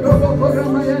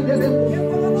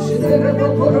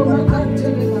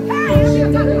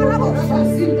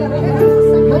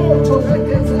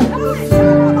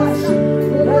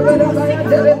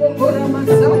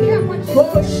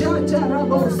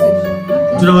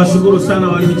 Tunawashukuru sana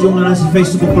waliojiunga nasi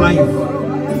Facebook Live.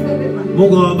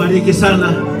 Mungu awabariki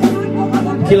sana.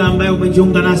 Kila ambaye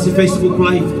umejiunga nasi Facebook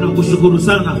Live, tunakushukuru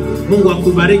sana. Mungu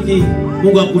akubariki,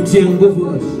 Mungu akutie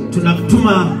nguvu.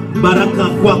 Tunatuma baraka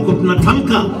kwako,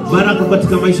 tunatamka baraka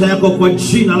katika maisha yako kwa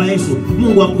jina la Yesu.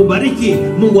 Mungu akubariki,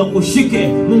 Mungu akushike,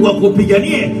 Mungu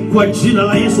akupiganie kwa jina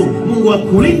la Yesu. Mungu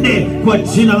akulinde kwa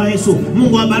jina la Yesu.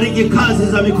 Mungu abariki kazi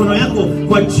za mikono yako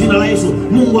kwa jina la Yesu.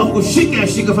 Mungu akushike,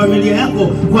 ashike familia yako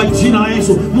kwa jina la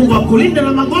Yesu. Mungu akulinde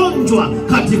na magonjwa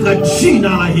katika jina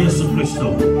la Yesu Kristo.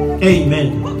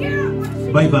 Amen.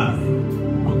 Bye bye.